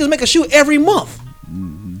 These niggas make a shoe every month.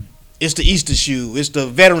 It's the Easter shoe. It's the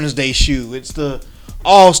Veterans Day shoe. It's the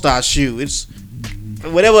All-Star shoe. It's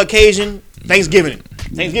whatever occasion. Thanksgiving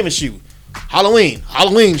shoe.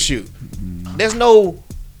 Halloween shoe. There's no.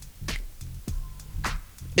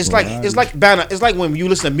 It's like when you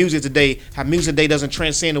listen to music today, how music today doesn't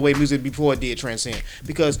transcend the way music before it did transcend.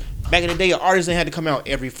 Because back in the day, an artist had to come out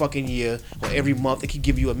every fucking year or every month. They could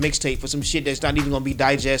give you a mixtape for some shit that's not even gonna be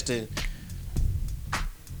digested,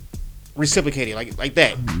 reciprocated like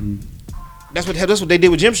that. That's what they did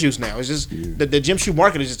with gym shoes now. It's just the gym shoe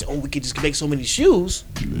market is just we could just make so many shoes,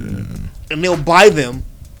 and they'll buy them.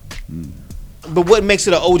 But what makes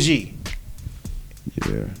it an OG?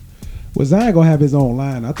 Yeah. Well, Zion gonna have his own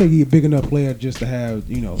line. I think he's a big enough player just to have,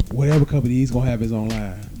 whatever company he's gonna have his own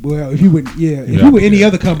line. Well, if he would, if he were any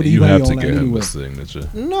other company, you he'd have have to his own get line him anyway. a signature.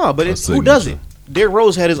 No, but A who does it? signature. Derrick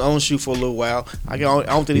Rose had his own shoe for a little while. I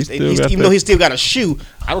don't think even though he still got a shoe,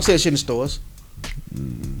 I don't see that shit in stores.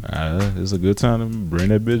 It's a good time to bring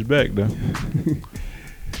that bitch back though.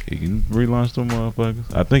 He can relaunch them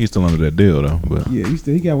motherfuckers. I think he's still under that deal though. But Yeah,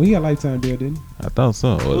 he got a lifetime deal, didn't he? I thought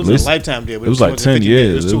so. It was a lifetime deal. But it was like 10 $250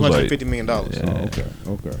 years. It It was was like $250 million.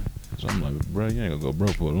 Yeah. Okay. So I'm like, bro, you ain't gonna go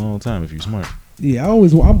broke for a long time if you smart. Yeah, I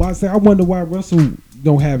wonder why Russell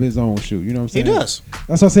don't have his own shoe. You know what I'm He saying? does.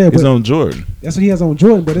 That's what I said. He's But on Jordan. that's what he has on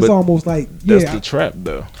Jordan. But it's But almost like That's the trap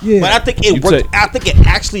though. yeah. But I think You it worked. take- I think it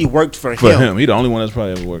actually worked for For him. him, he the only one that's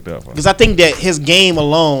probably ever worked out for him. Because I think that his game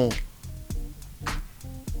alone,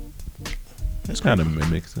 It's kind of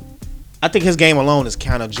mimics it. I think his game alone is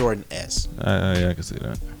kind of Jordan-esque. I can see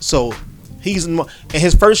that. So and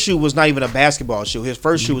his first shoe was not even a basketball shoe. His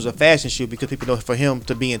first shoe was a fashion shoe because people know for him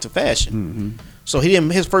to be into fashion. So he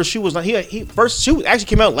didn't. His first shoe was not. He first shoe actually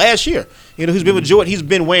came out last year. He's been with Jordan. He's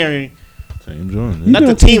been wearing. Team Jordan. He's not been the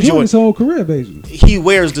on Team Team Jordan his whole career, basically. He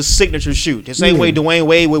wears the signature shoe. The same way Dwayne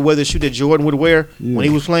Wade would wear the shoe that Jordan would wear when he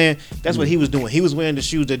was playing. That's what he was doing. He was wearing the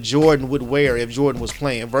shoes that Jordan would wear if Jordan was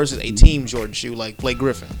playing versus a Team Jordan shoe like Blake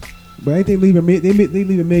Griffin. But ain't they leaving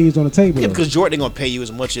millions on the table? Yeah, though? because Jordan ain't gonna pay you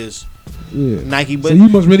as much as Yeah. Nike. But So you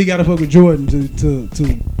must really gotta fuck with Jordan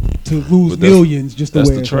to lose But millions just to That's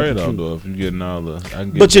wear the a fucking trade off shoe. though. If you getting all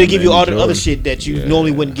the, But they give you all the other shit that you Yeah.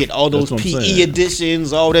 normally wouldn't get. All those That's what I'm PE saying.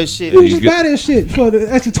 editions, all that shit. Who you just get- buy that shit for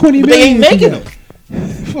the extra 20 But they ain't million? making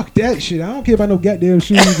them. Fuck that shit. I don't care about no goddamn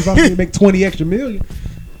shoes if I can make 20 extra million.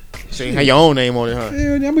 So you have your own name on it, huh?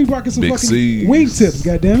 Yeah, I'm rocking some Big fucking C's. wingtips,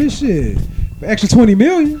 goddamn it, shit. For extra 20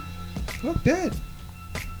 million. Fuck that.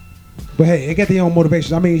 But hey, they got their own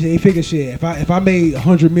motivation. I mean, they figure shit. If I made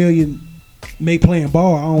 100 million, make playing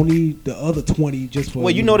ball, I don't need the other 20 just for.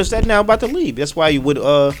 Well, you notice that now about the league. That's why you would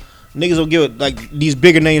niggas will give it like these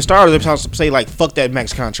bigger name stars. They're trying to say like fuck that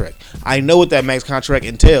max contract. I know what that max contract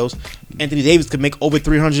entails. Anthony Davis could make over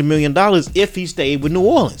 $300 million if he stayed with New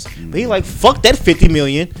Orleans. But he's like fuck that $50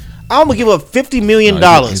 million. I'm gonna give up $50 million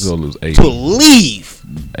He's gonna lose 80. to leave.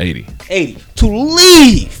 80. 80 to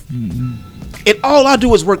leave. And all I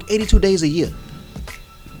do is work 82 days a year.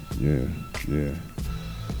 Yeah.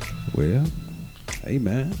 Well, hey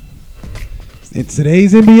man, in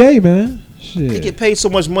today's NBA, man, They shit. get paid so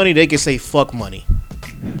much money they can say fuck money.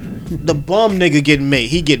 The bum nigga getting made,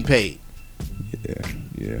 he getting paid.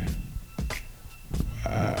 Yeah.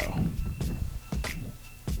 Wow.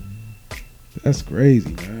 That's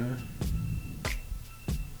crazy, man.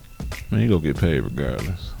 Man, you gonna get paid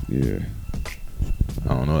regardless. Yeah. I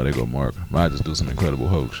don't know how they go mark. Might just do some Incredible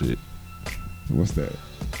Hulk shit. What's that?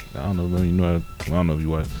 I don't know, man. You know, I don't know if you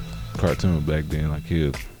watched cartoon back then. Like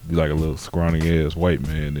he'd be like a little scrawny ass white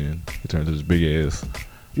man, then he turned to this big ass,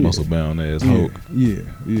 muscle bound ass Hulk. Yeah.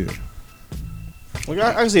 Like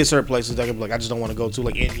I can see certain places that I I just don't want to go to,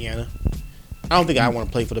 like Indiana. I don't think I want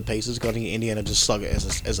to play for the Pacers because I think Indiana just suck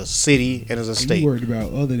as a city and as a state. You worried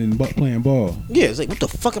about other than playing ball? Yeah, it's like what the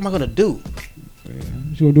fuck am I gonna do? Yeah.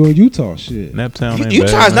 What you gonna do in Utah? Shit. Naptown ain't bad.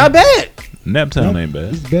 Utah's not bad. Naptown ain't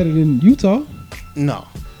bad. It's better than Utah. No.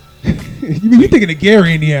 You thinking of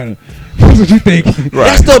Gary, Indiana? That's what you think? Right.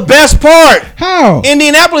 That's the best part. How?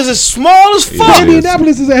 Indianapolis is small as fuck. Yeah.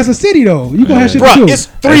 Indianapolis is as a city though. You gonna have shit to do. It's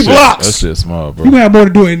 3 blocks. That shit's small, bro. You gonna have more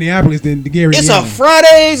to do in Indianapolis than Gary. It's Indiana. a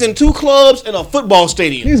Fridays and 2 clubs and a football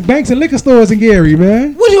stadium. There's banks and liquor stores in Gary,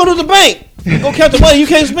 man. What you gonna do at the bank? Go count the money you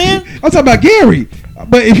can't spend? I'm talking about Gary.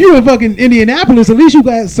 But if you're in fucking Indianapolis, at least you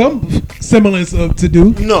got some semblance of to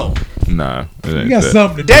do. No. Nah, it ain't You got that.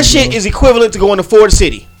 something to do. That shit is equivalent to going to Ford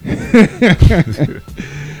City. Well,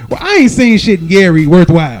 I ain't seen shit in Gary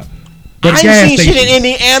worthwhile. But I ain't seen shit in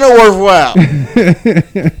Indiana worthwhile.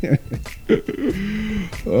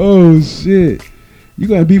 Oh shit! You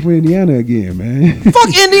got beef with Indiana again, man. Fuck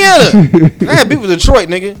Indiana. I had beef with Detroit,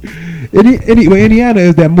 nigga. Indiana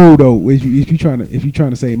is that move though. If you trying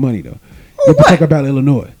to save money though, get the fuck about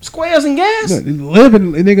Illinois. Squares and gas? No,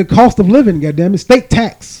 living, nigga, cost of living. Goddamn it, state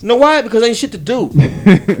tax. You know why? Because ain't shit to do.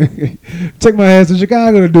 Take my ass to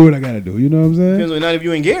Chicago to do what I gotta do. You know what I'm saying? Depends on not if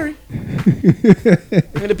you in Gary.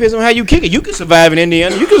 It depends on how you kick it. You can survive in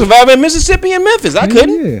Indiana. You can survive in Mississippi and Memphis. I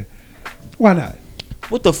couldn't. Yeah. Why not?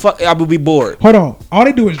 What the fuck? I would be bored. Hold on. All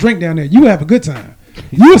they do is drink down there. You have a good time.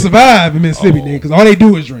 You will survive in Mississippi, nigga, because all they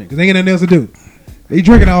do is drink. Because they ain't nothing else to do. They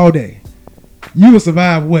drinking all day. You will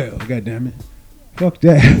survive well. God damn it. Fuck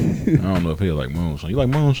that. I don't know if he like moonshine. You like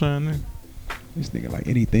moonshine, nigga? This nigga like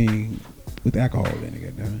anything with alcohol in it.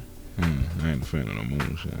 God damn it. I ain't a fan of no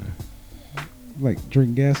moonshine. Like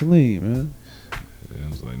drinking gasoline, man. Yeah, I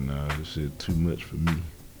was like, nah, this shit too much for me.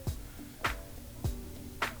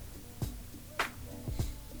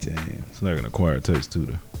 Damn. It's like an acquired taste too,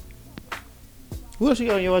 though. What else you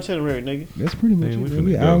got on your itinerary, nigga? That's pretty much Man, it. we Man.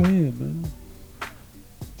 We finna go. out in, man.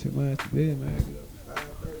 Take my ass to bed, man.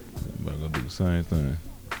 I'm about to go do the same thing.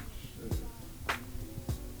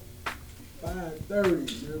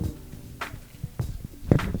 5:30, man.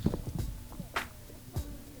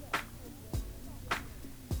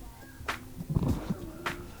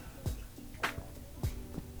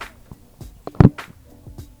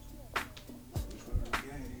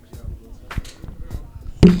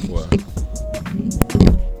 What?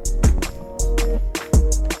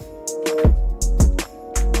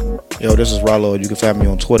 Yo, this is Rollo. You can find me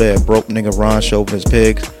on Twitter at Broke Nigga Ron Chauvinist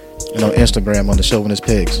Pigs and on Instagram under Chauvinist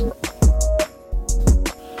Pigs.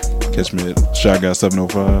 Catch me at Shot Guy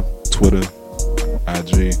 705, Twitter,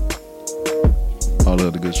 IG, all the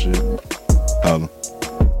other good shit. Holla.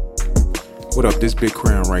 What up, this Big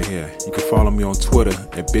Crown right here. You can follow me on Twitter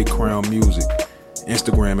at Big Crown Music,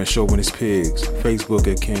 Instagram at Chauvinist Pigs,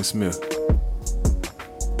 Facebook at Ken Smith.